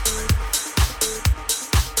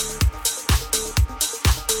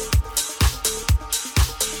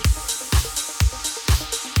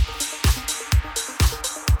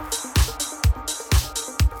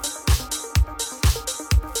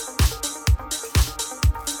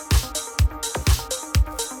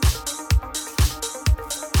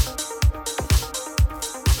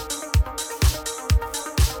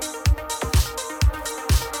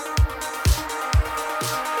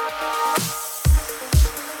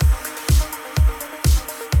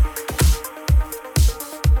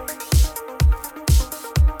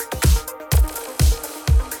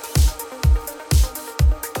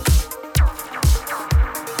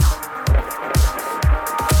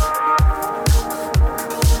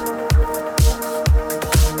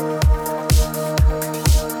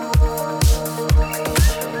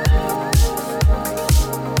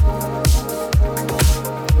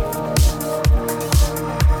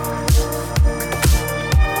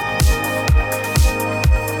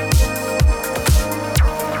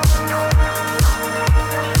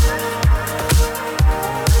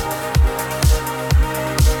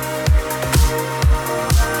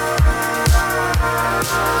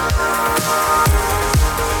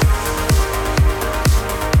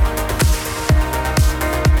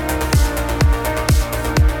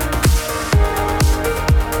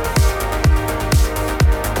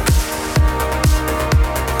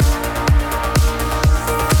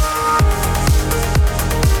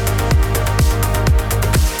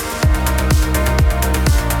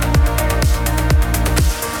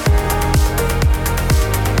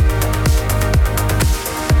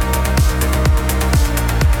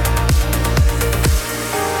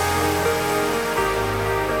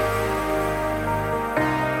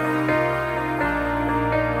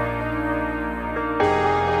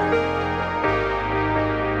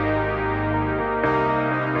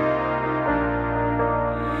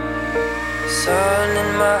 Sun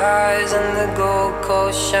in my eyes and the gold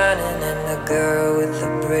coast shining, and the girl with the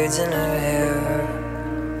braids in her hair.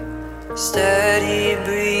 Steady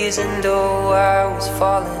breeze, and though I was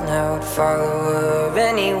falling, I would follow her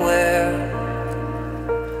anywhere.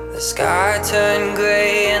 The sky turned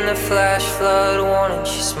grey and the flash flood warning.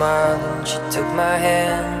 She smiled and she took my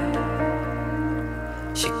hand.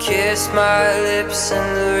 She kissed my lips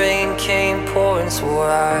and the rain came pouring. Swore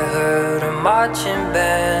I heard a marching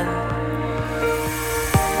band.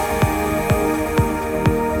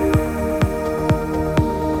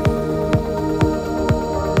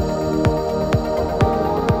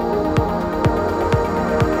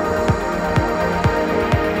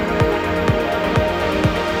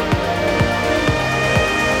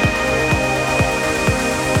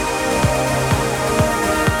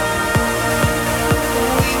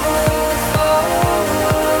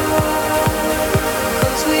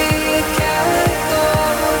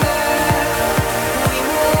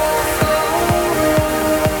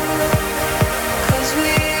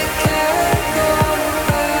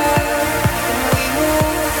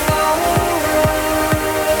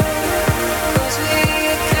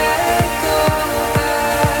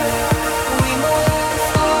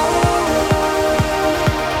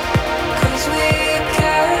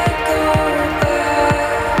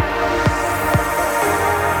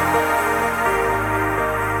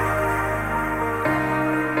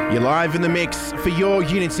 Live in the mix for your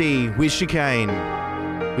Unity with Chicane,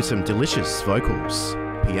 with some delicious vocals,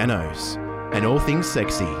 pianos, and all things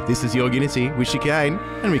sexy. This is your Unity with Chicane,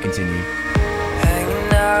 and we continue.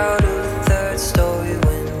 Hanging out of the third story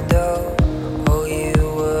window, oh, you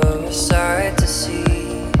were a sight to see.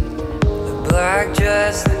 The black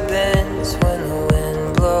dress that bends when the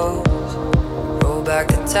wind blows, roll back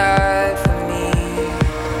the tide for me.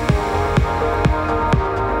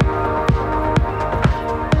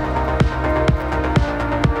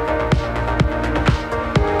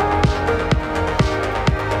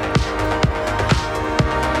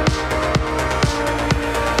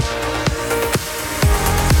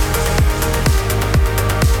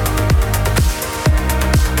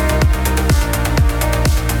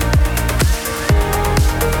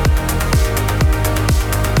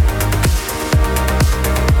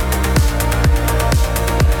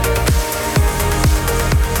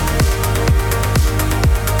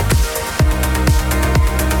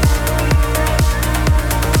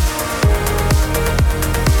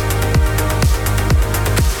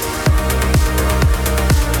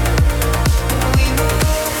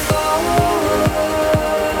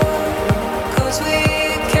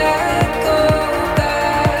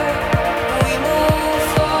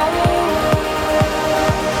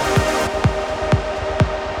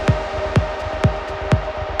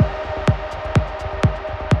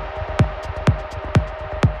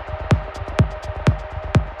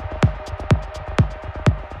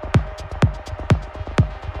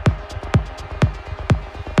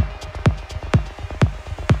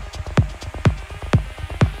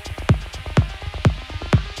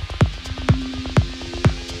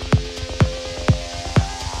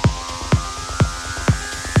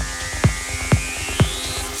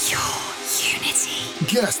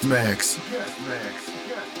 Guest Mix.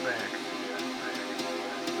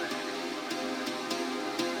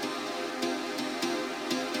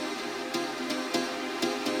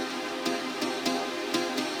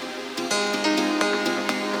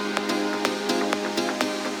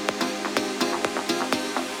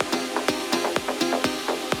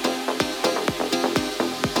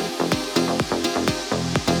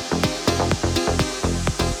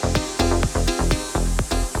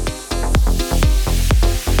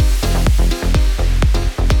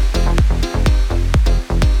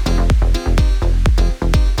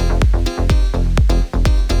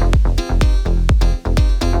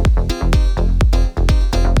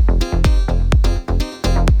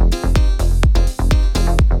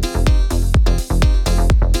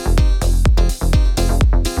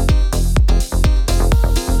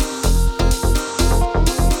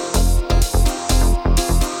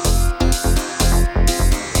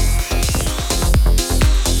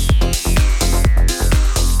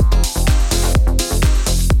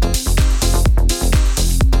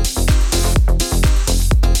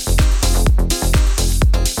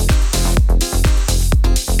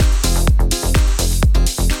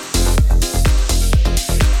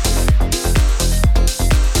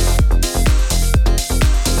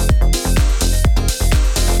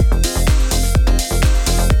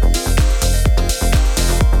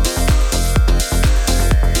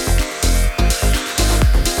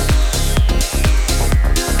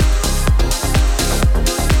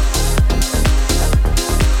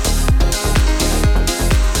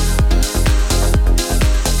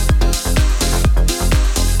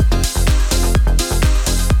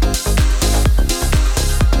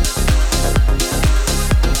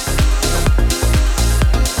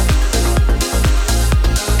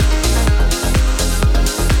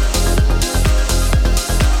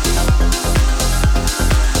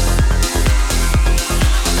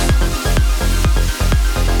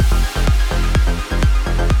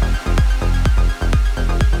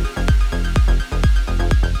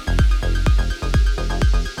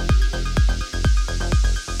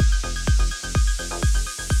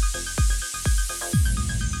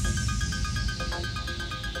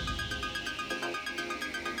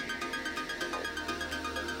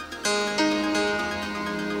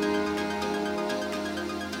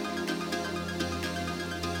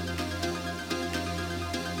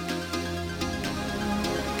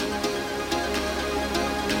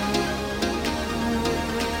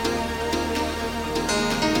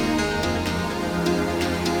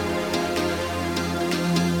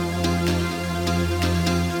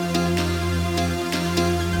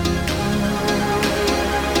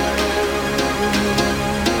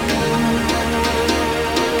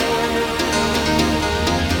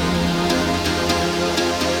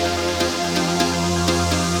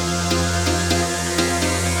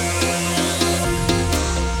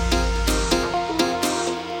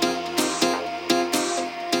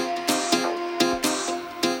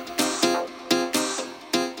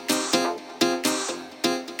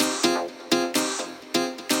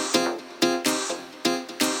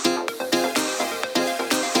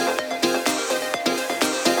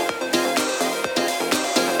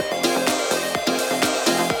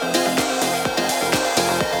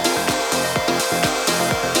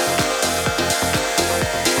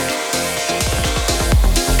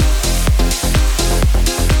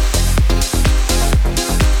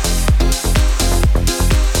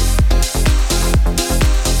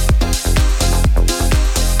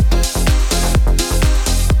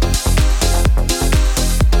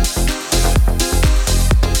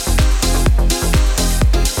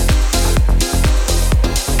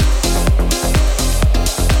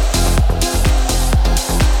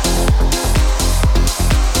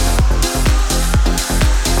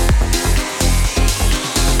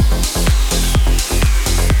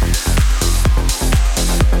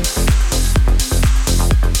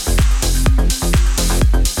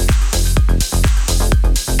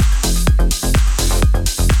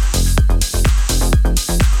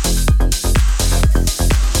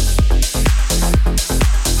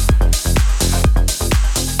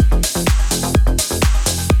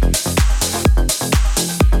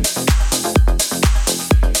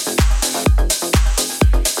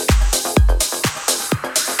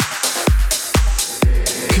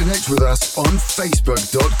 with us on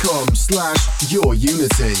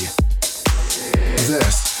facebook.com/yourunity.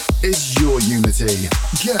 This is Your Unity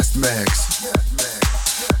Guest Mix.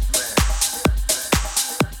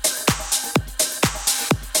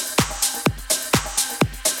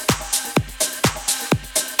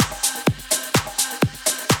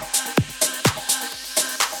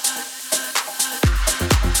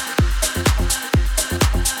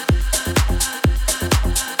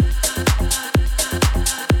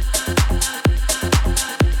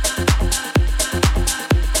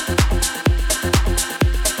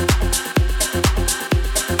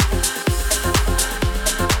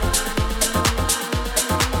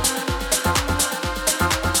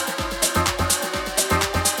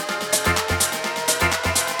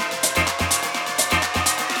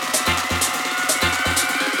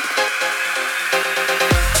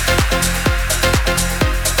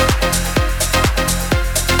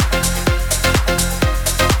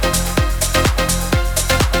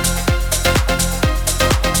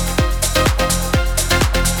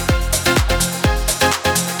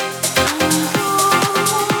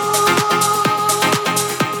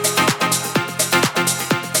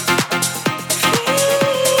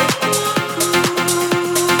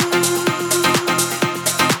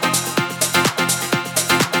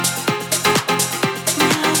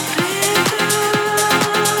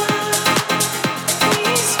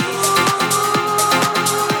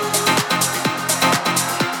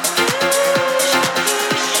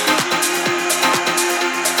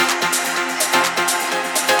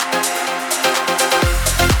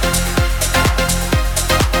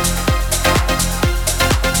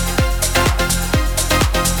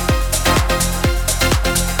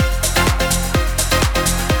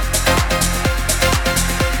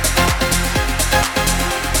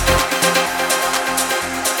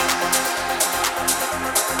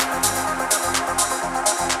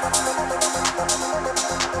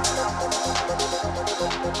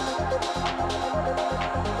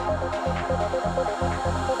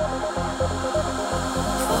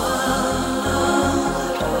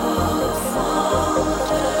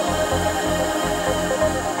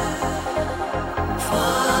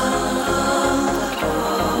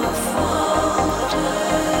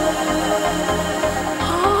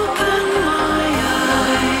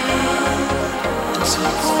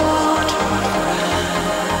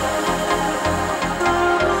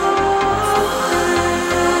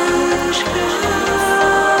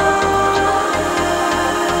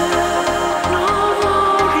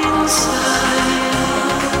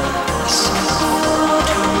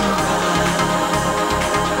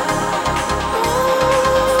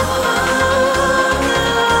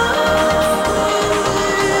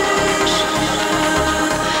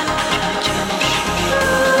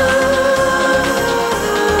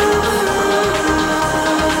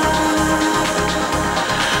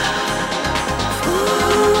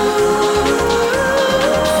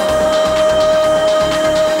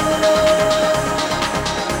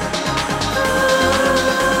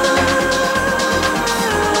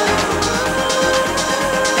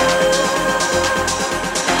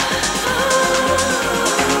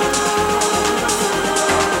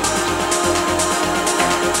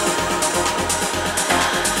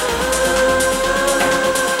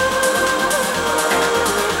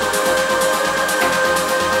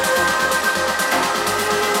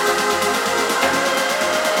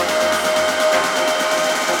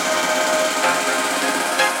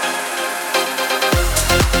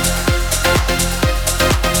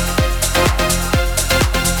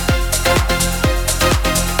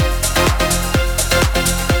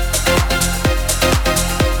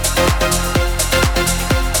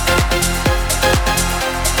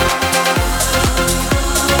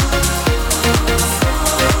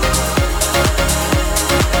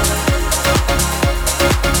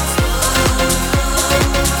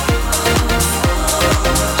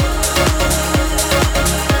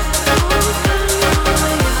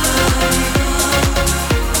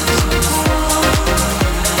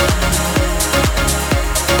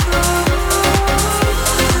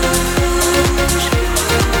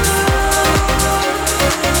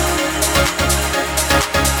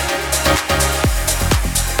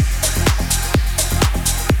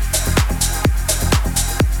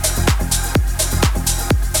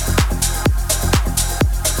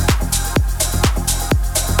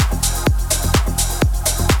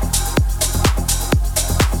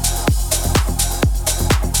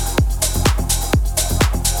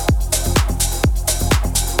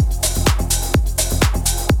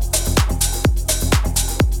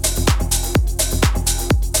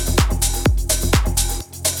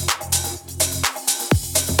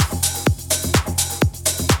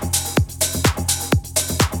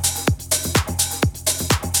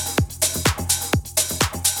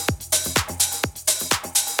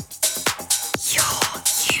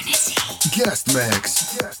 Guest Mix.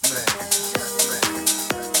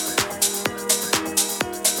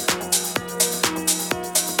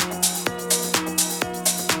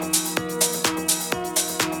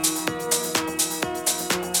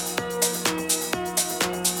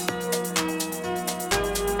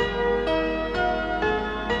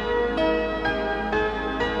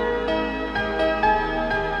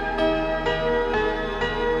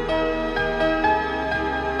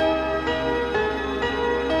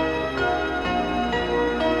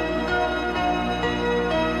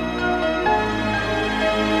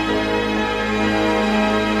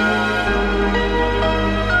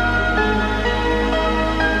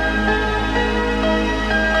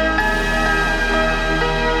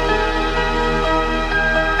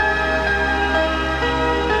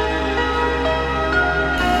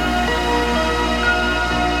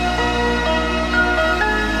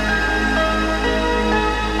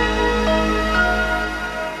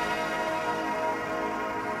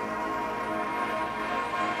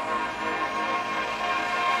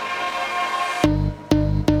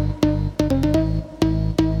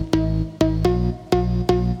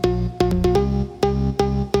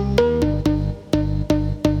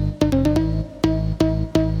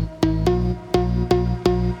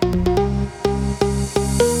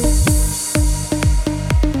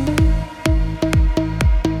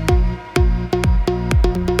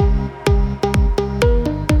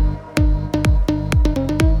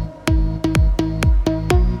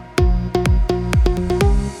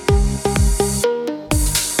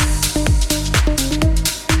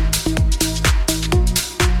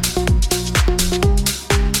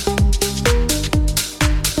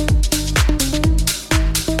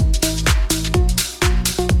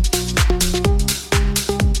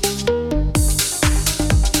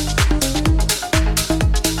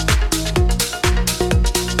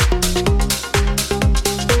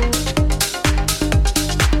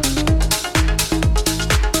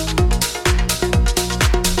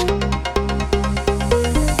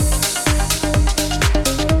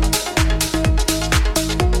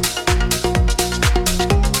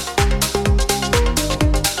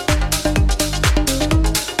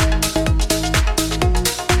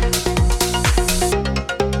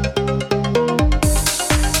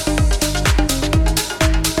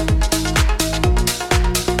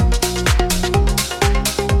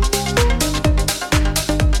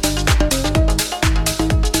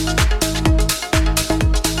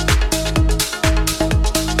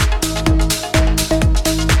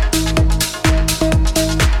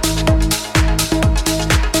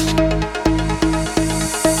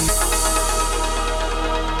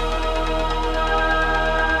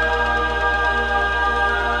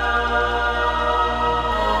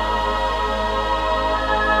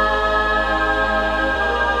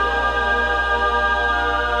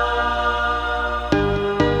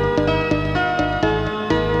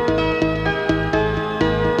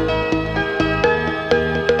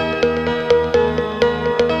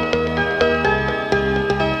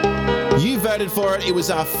 For it. It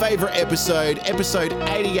was our favourite episode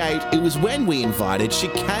 88. It was when we invited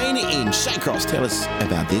Chicane in. Shane Cross, tell us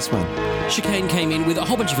about this one. Chicane came in with a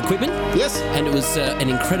whole bunch of equipment. Yes. And it was an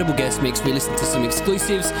incredible guest mix. We listened to some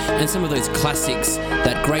exclusives and some of those classics,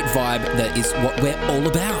 that great vibe that is what we're all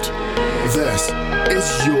about. This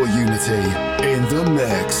is Your Unity in the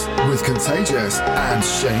mix with Contagious and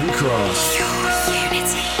Shane Cross. Your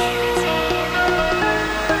Unity.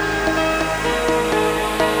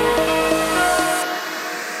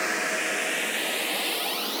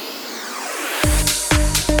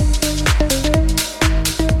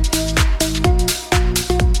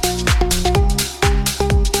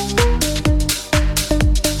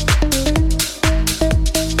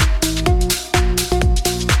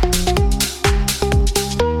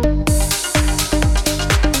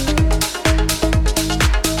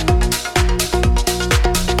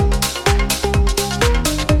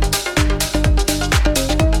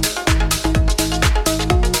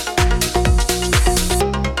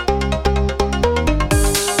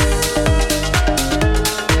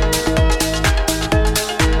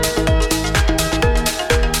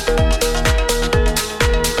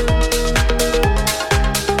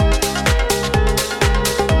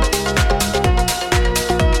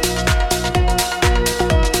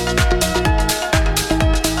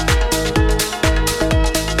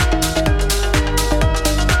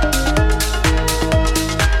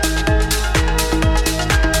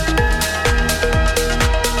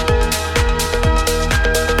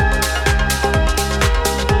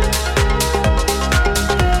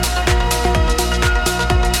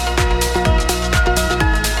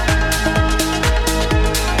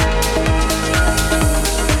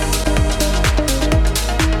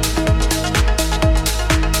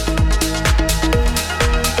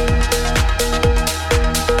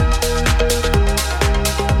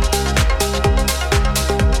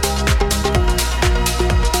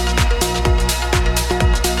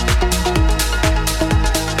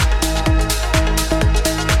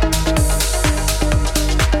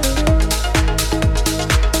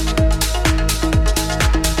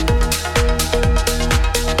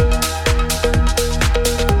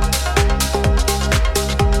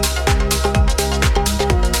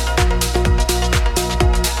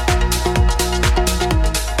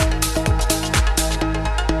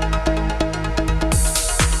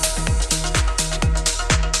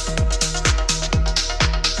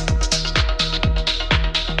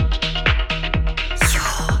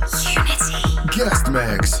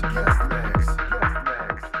 mix.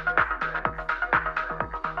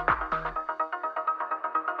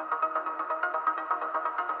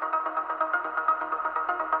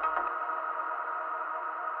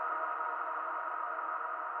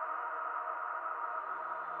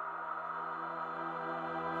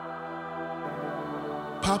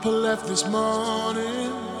 Papa left this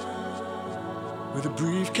morning with a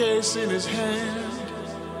briefcase in his hand.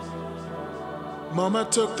 Mama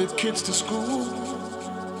took the kids to school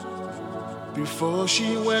before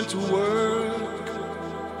she went to work.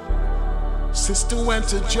 Sister went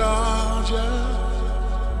to Georgia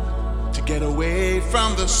to get away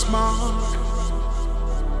from the smog.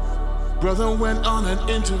 Brother went on an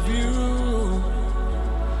interview,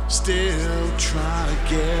 still trying to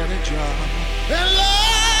get a job. And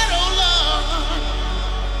Lord, oh Lord,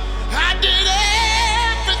 I did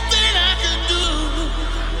everything I could do.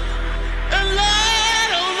 And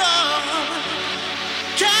Lord, oh Lord,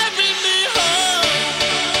 carry me home.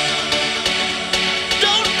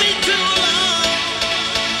 Don't be too long.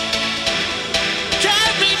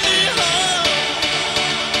 Carry me home.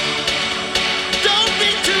 Don't be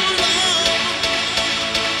too long.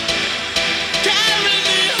 Carry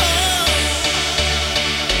me home.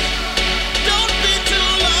 Don't be too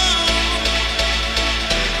long.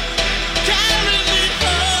 Carry me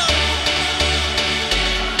home.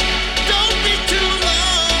 Don't be too long.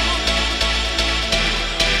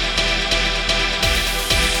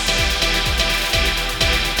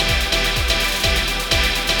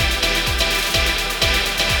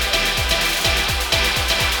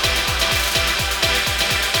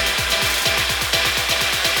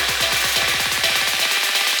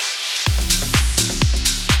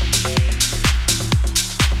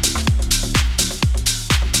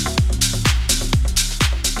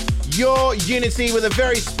 Your Unity with a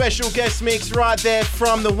very special guest mix right there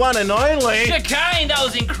from the one and only. Chicane, that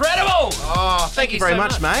was incredible. Oh, thank you very so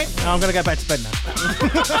much, mate. I'm going to go back to bed now.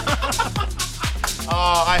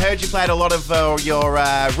 Oh, I heard you played a lot of your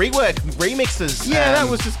rework remixes. Yeah, that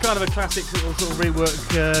was just kind of a classic little sort of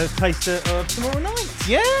rework taster of Tomorrow Night.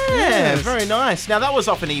 Yeah, Yes. very nice. Now, that was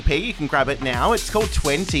off an EP. You can grab it now. It's called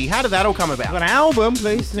 20. How did that all come about? An album,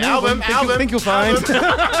 please. An Album. Think you'll find.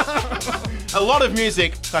 A lot of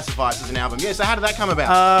music classifies as an album. Yeah, so how did that come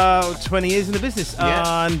about? 20 years in the business.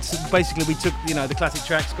 Yeah. And basically we took, the classic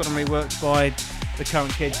tracks, got them reworked by the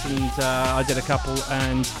current kids, and I did a couple,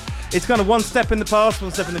 and it's kind of one step in the past,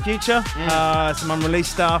 one step in the future. Some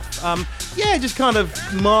unreleased stuff. Yeah, just kind of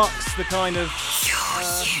marks the kind of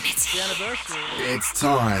the anniversary. It's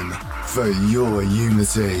time for Your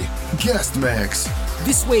Unity guest mix.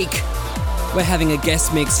 This week, we're having a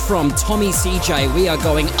guest mix from Tommy CJ. We are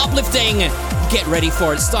going uplifting. Get ready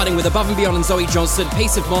for it, starting with Above and Beyond and Zoe Johnston,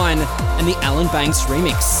 Peace of Mind, and the Alan Banks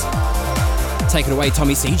remix. Take it away,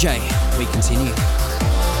 Tommy CJ. We continue.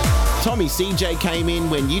 Tommy CJ came in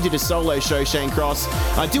when you did a solo show, Shane Cross.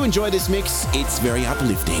 I do enjoy this mix. It's very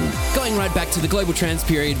uplifting. Going right back to the global trance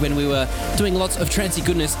period when we were doing lots of trancey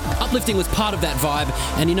goodness, uplifting was part of that vibe,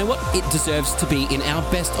 and you know what? It deserves to be in our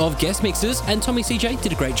best of guest mixes, and Tommy CJ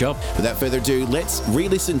did a great job. Without further ado, let's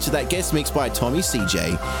re-listen to that guest mix by Tommy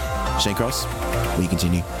CJ. Shane Cross, will you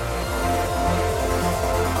continue?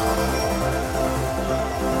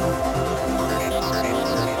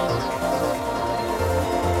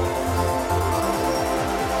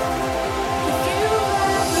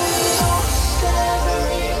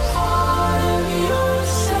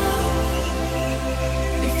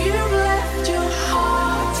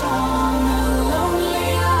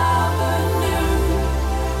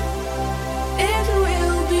 It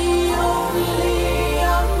will be only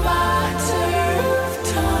a matter of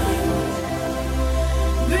time.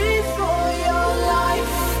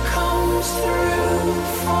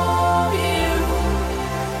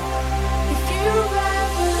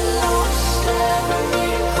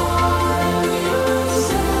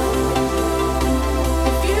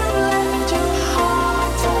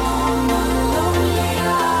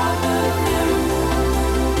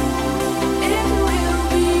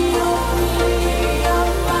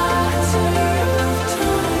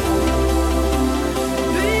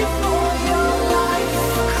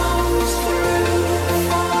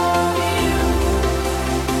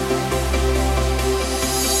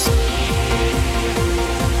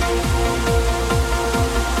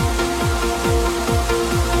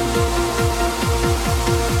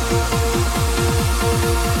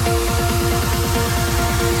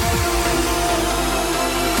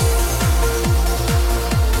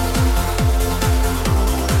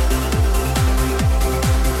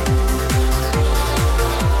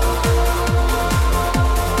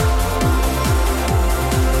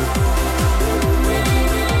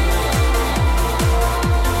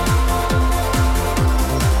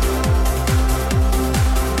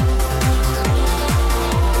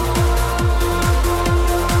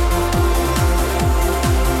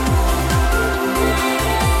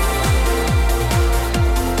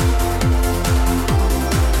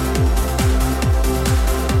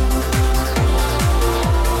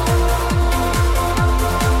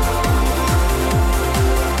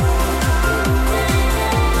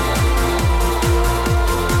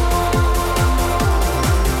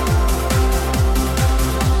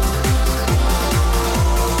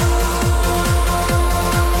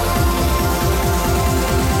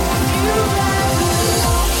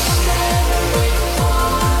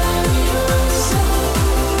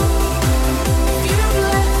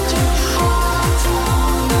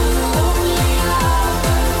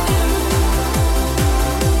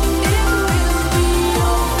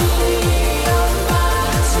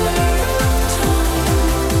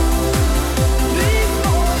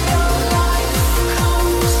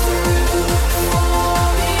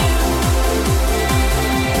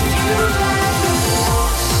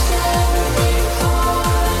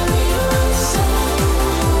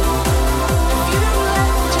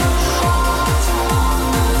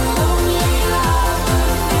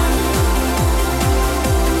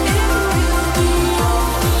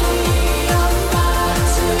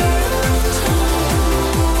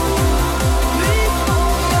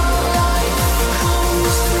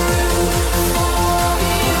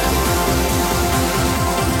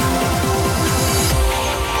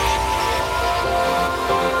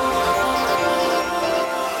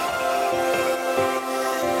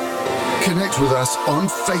 Connect with us on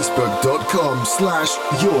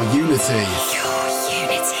facebook.com/yourunity.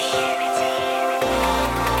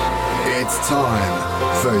 It's time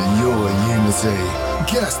for Your Unity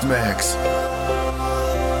Guest Mix.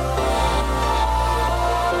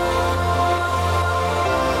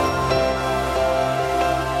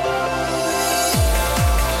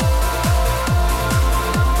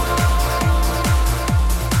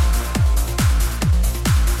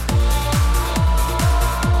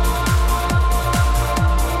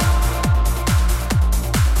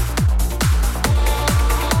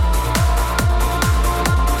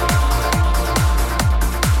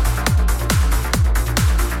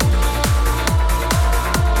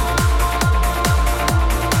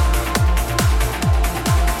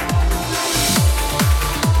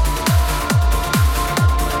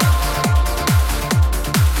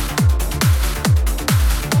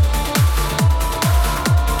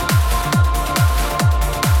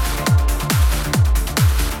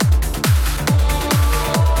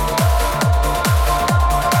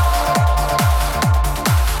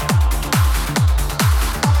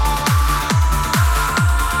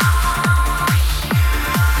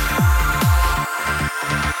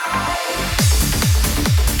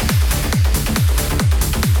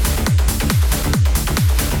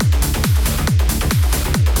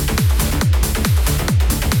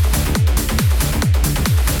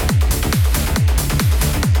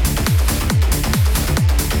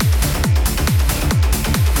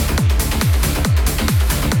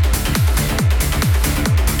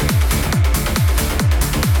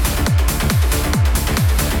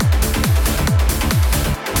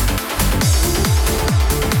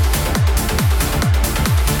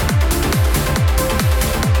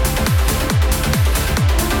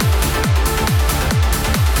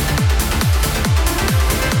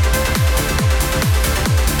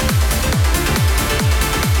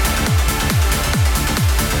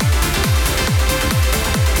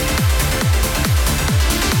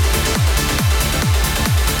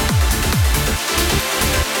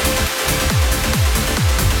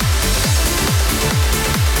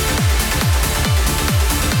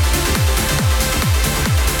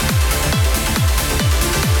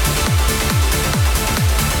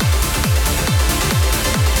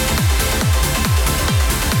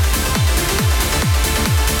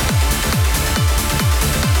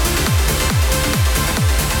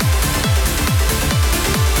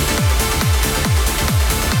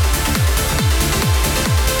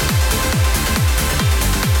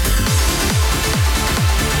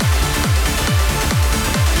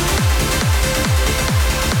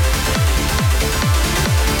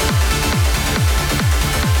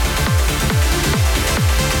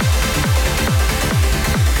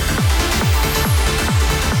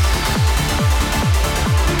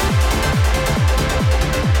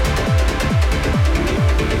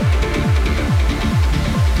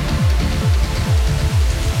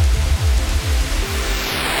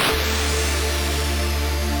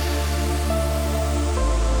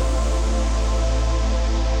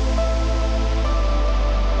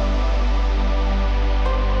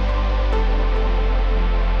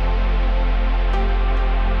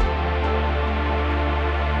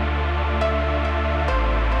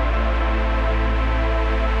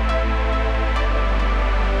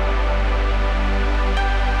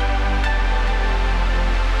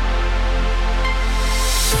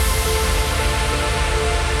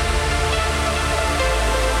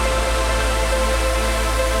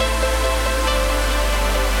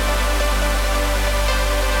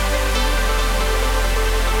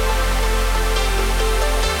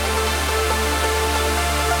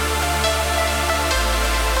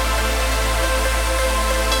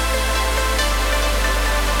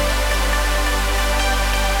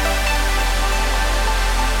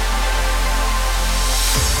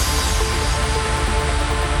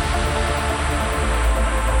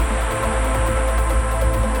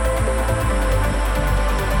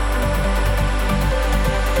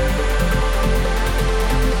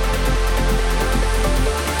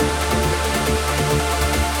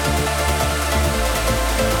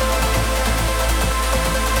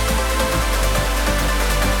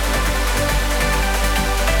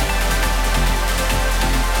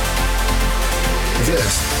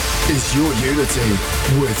 is Your Unity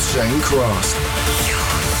with Shane Cross.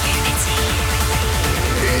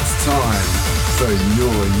 It's time for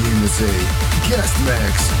Your Unity Guest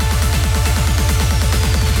Mix.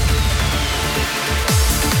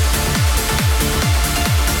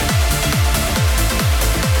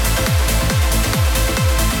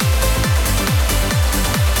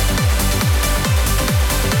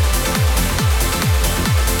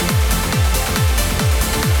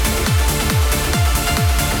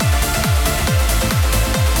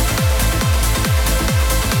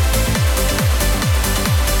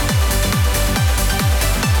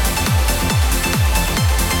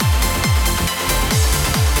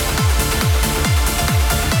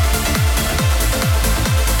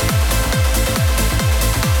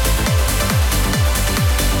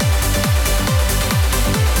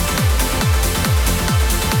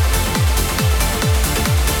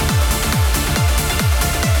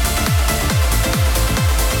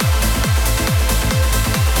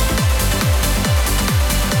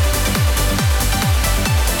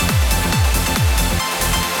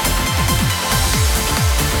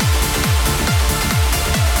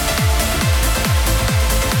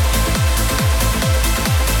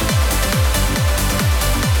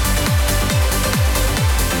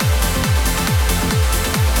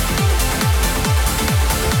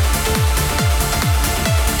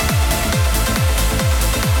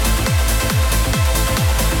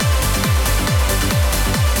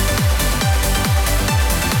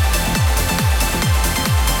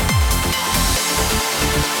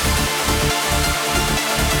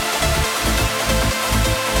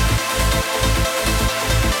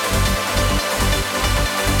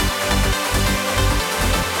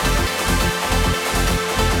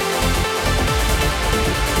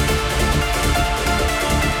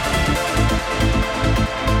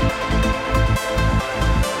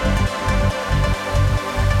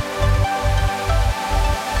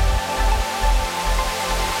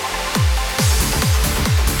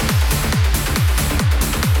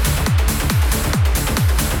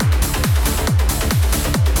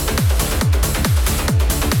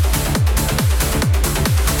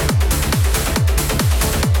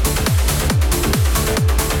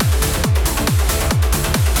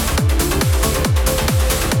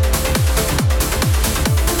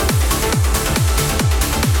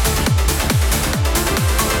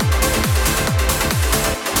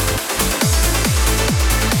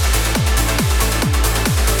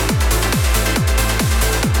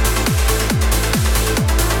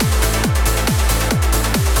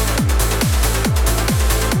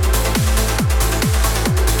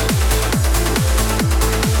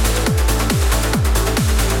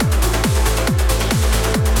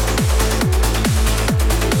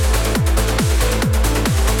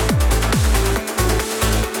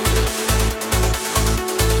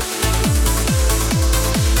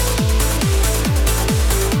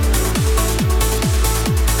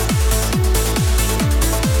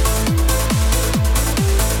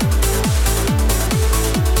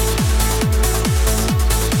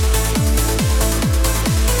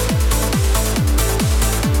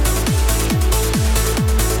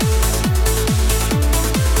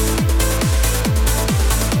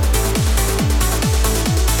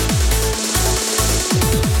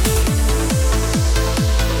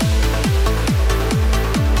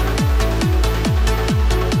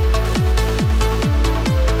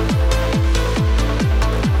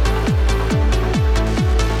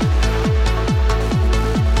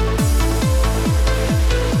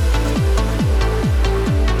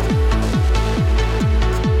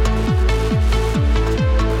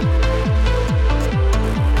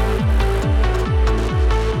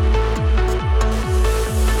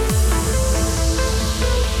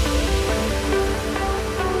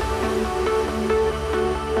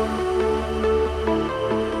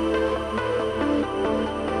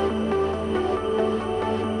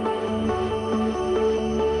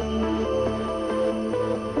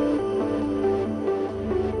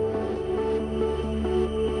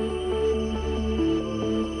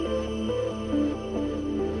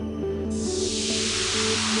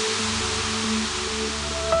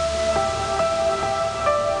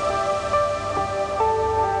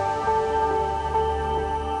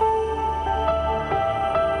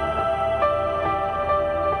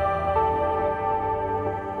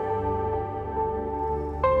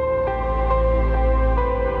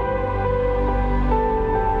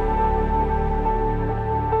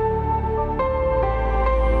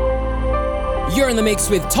 You're in the mix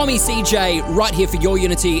with Tommy CJ, right here for Your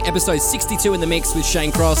Unity, episode 62 in the mix with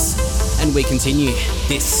Shane Cross. And we continue.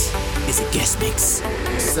 This is a guest mix.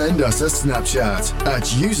 Send us a Snapchat at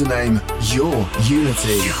username Your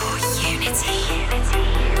Unity. Your Unity.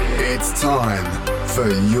 It's time for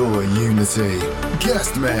Your Unity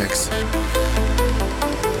guest mix.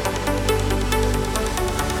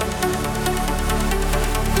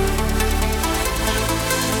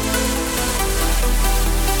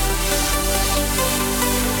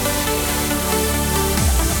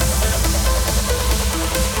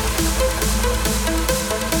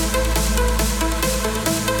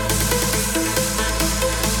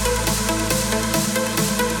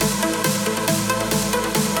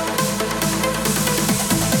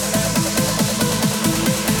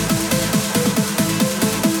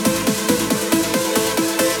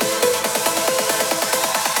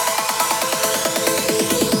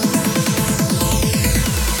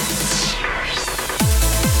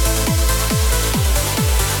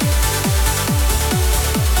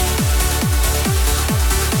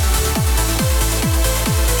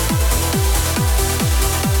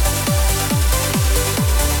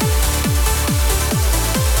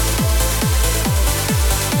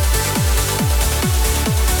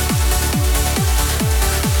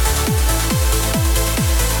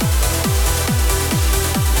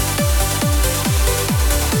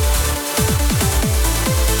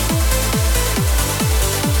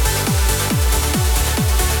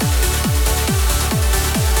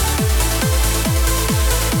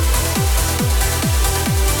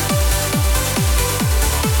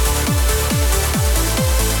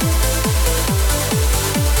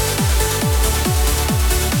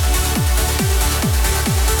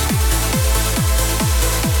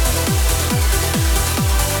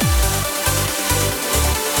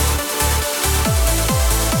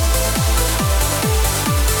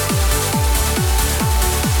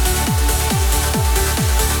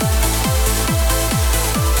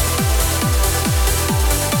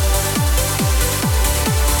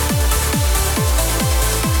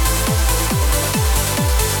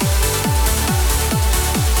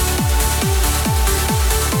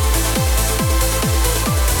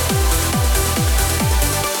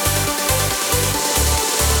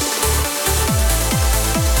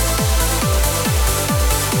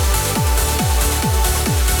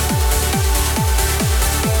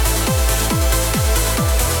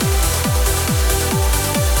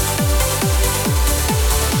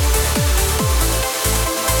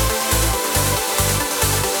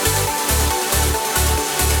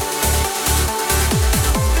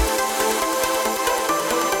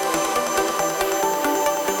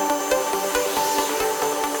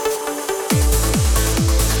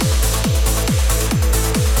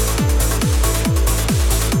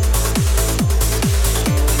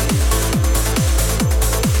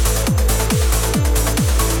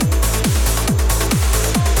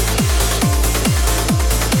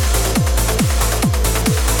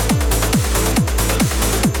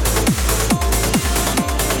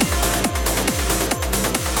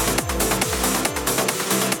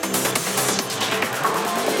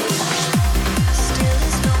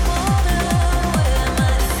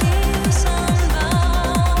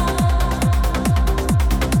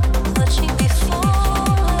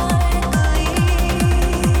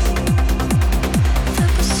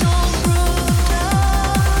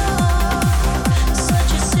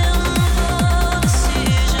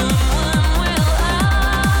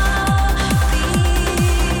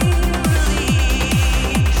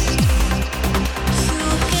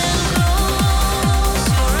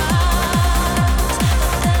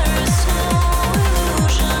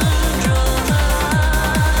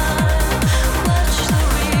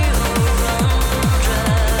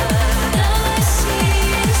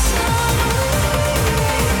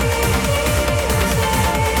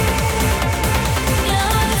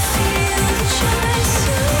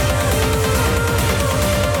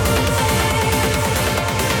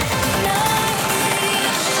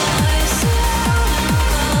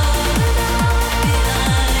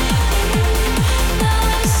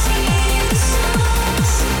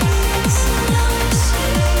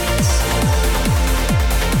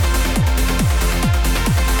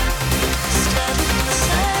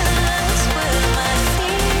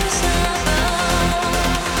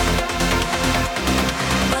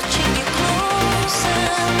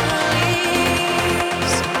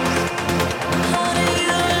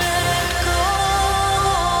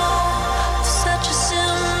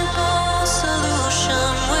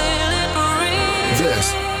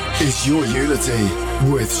 is Your Unity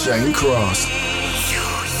with Shane Cross.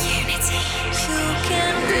 Your Unity.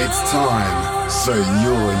 It's time for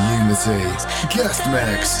your unity. Guest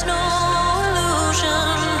mix.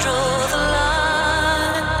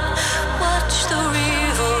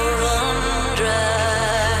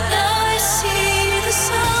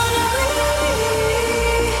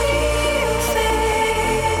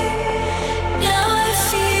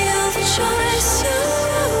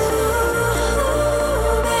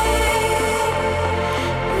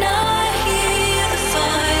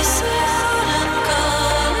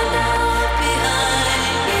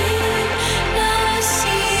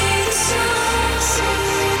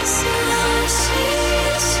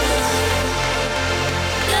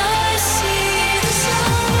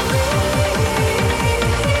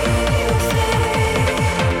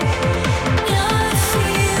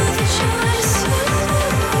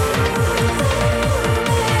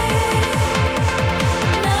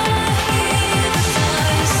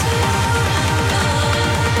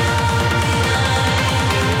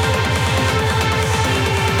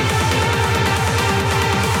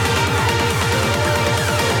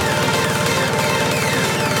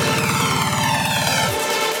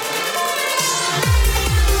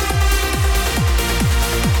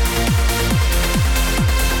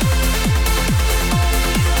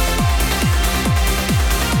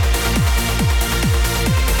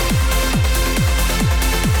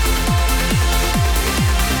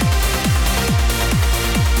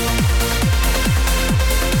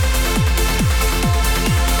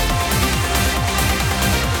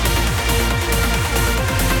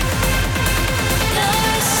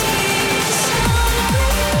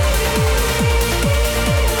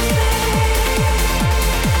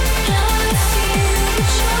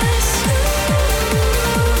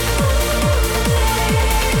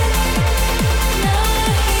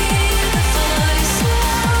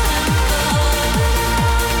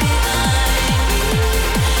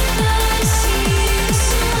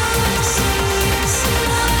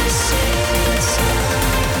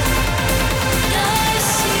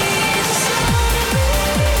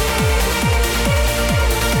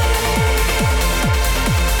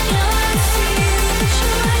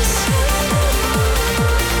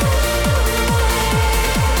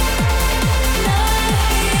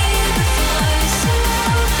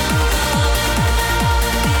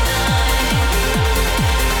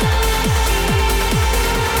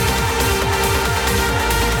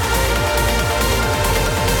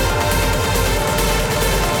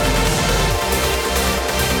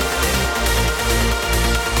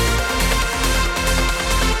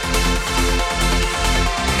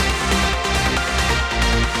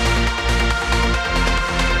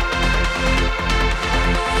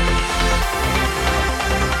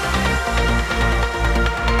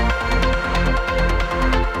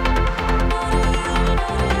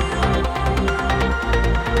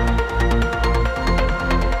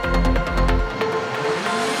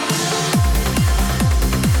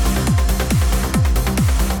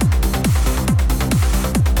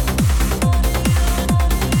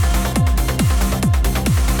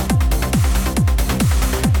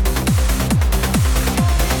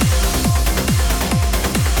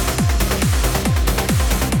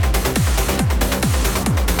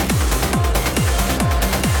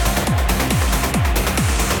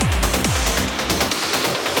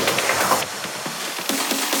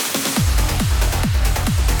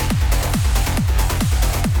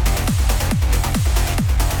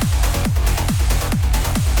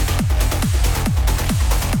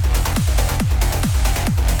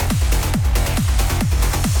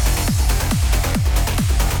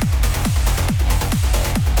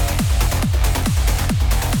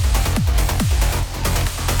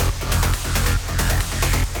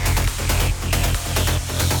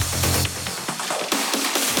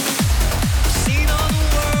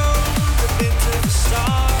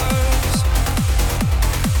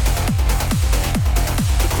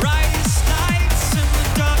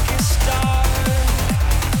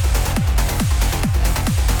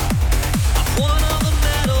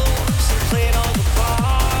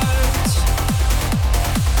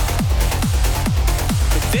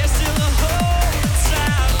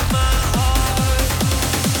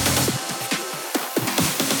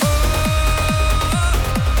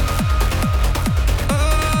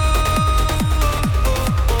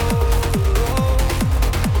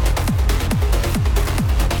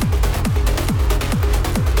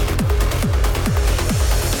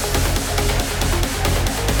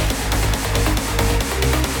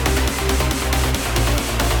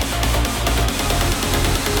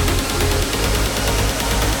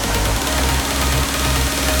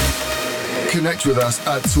 Connect with us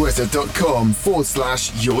at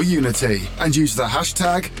twitter.com/yourunity and use the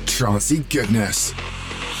hashtag TrancyGoodness.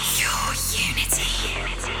 Your Unity.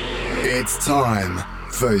 It's time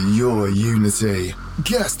for your unity.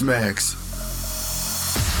 Guest mix.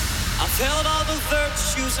 I've held all the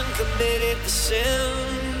virtues and committed the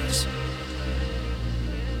sins.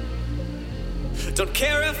 Don't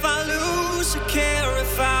care if I lose, or care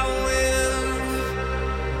if I win.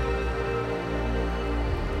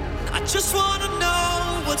 I just wanna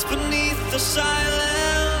know what's beneath the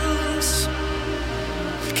silence.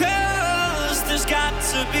 'Cause there's got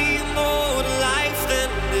to be more to life than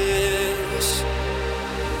this.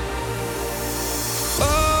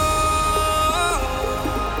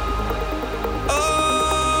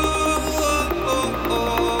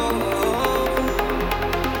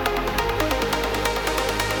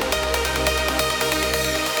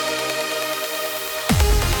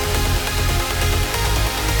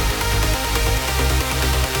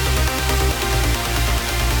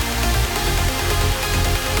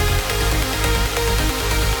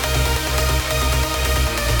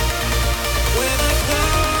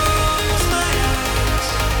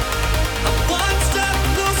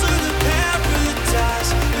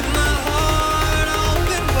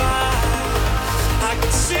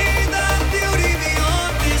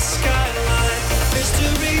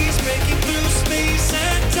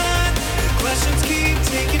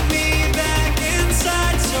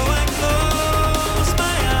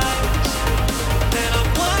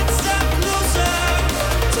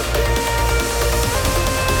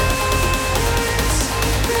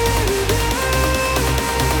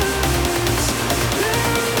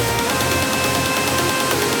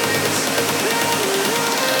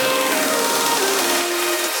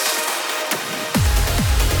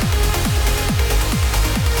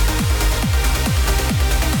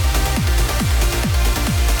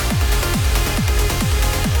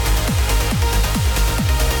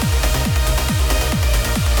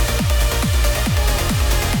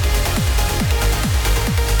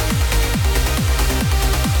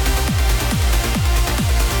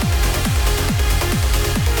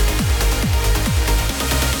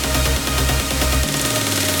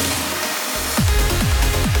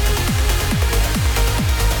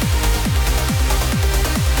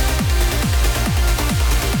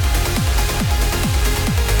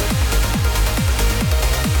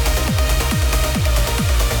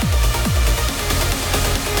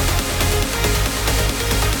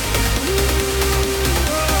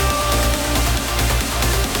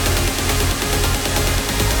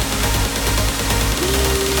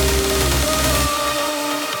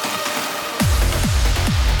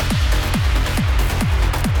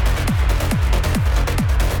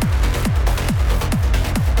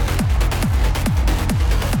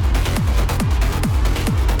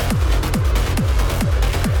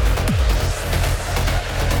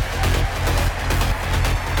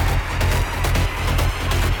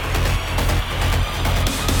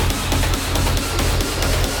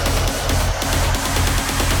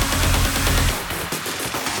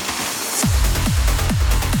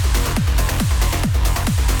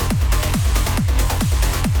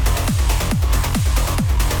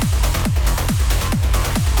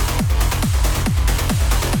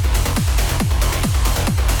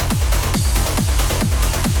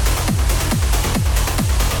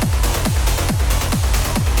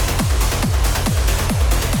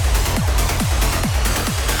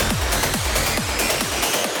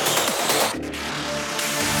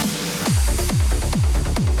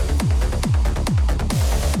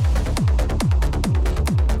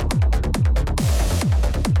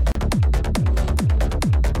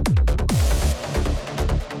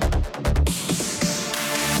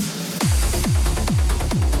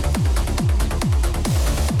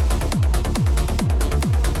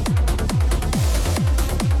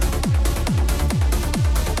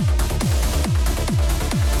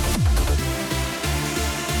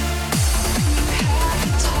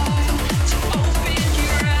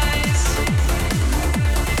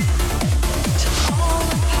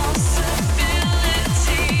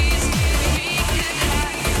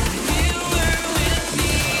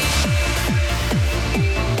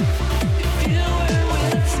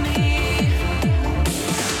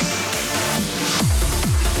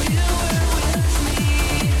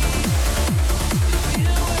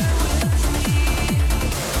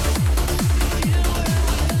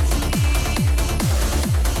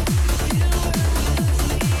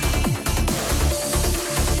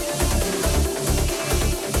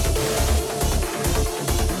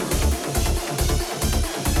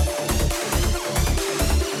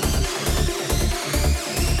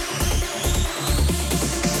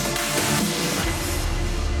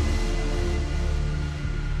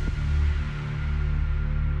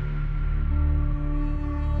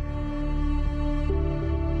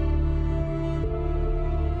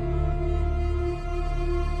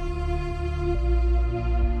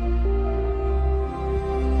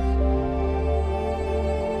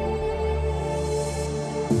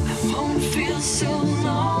 I won't feel so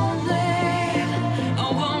lonely.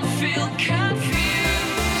 I won't feel confused.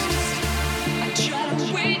 I try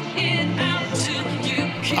to wait it out till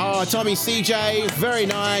you. Oh, Tommy CJ, very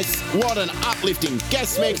nice. What an uplifting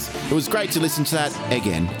guest mix. It was great to listen to that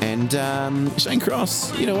again. And Shane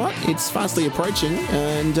Cross, you know what? It's fastly approaching,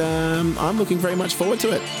 and I'm looking very much forward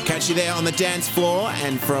to it. Catch you there on the dance floor,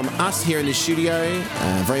 and from us here in the studio,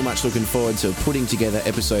 very much looking forward to putting together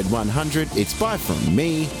episode 100. It's bye from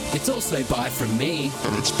me. It's also bye from me.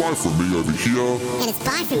 And it's bye from me over here. And it's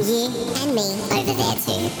bye from you and me over there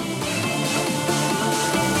too.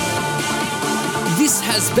 This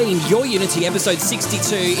has been Your Unity, episode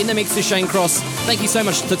 62, in the mix with Shane Cross. Thank you so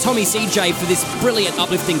much to Tommy CJ for this brilliant,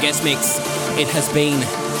 uplifting guest mix. It has been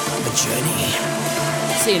a journey.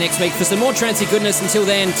 See you next week for some more trancy goodness. Until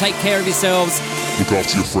then, take care of yourselves. Look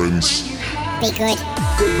after your friends. Be good.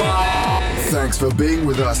 Goodbye. Thanks for being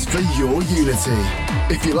with us for Your Unity.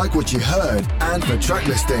 If you like what you heard and for track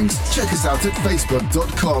listings, check us out at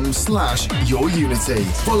facebook.com/YourUnity.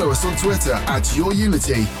 Follow us on Twitter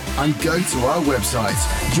 @YourUnity and go to our website,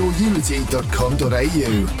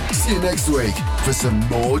 yourunity.com.au. See you next week for some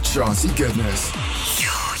more trancy goodness.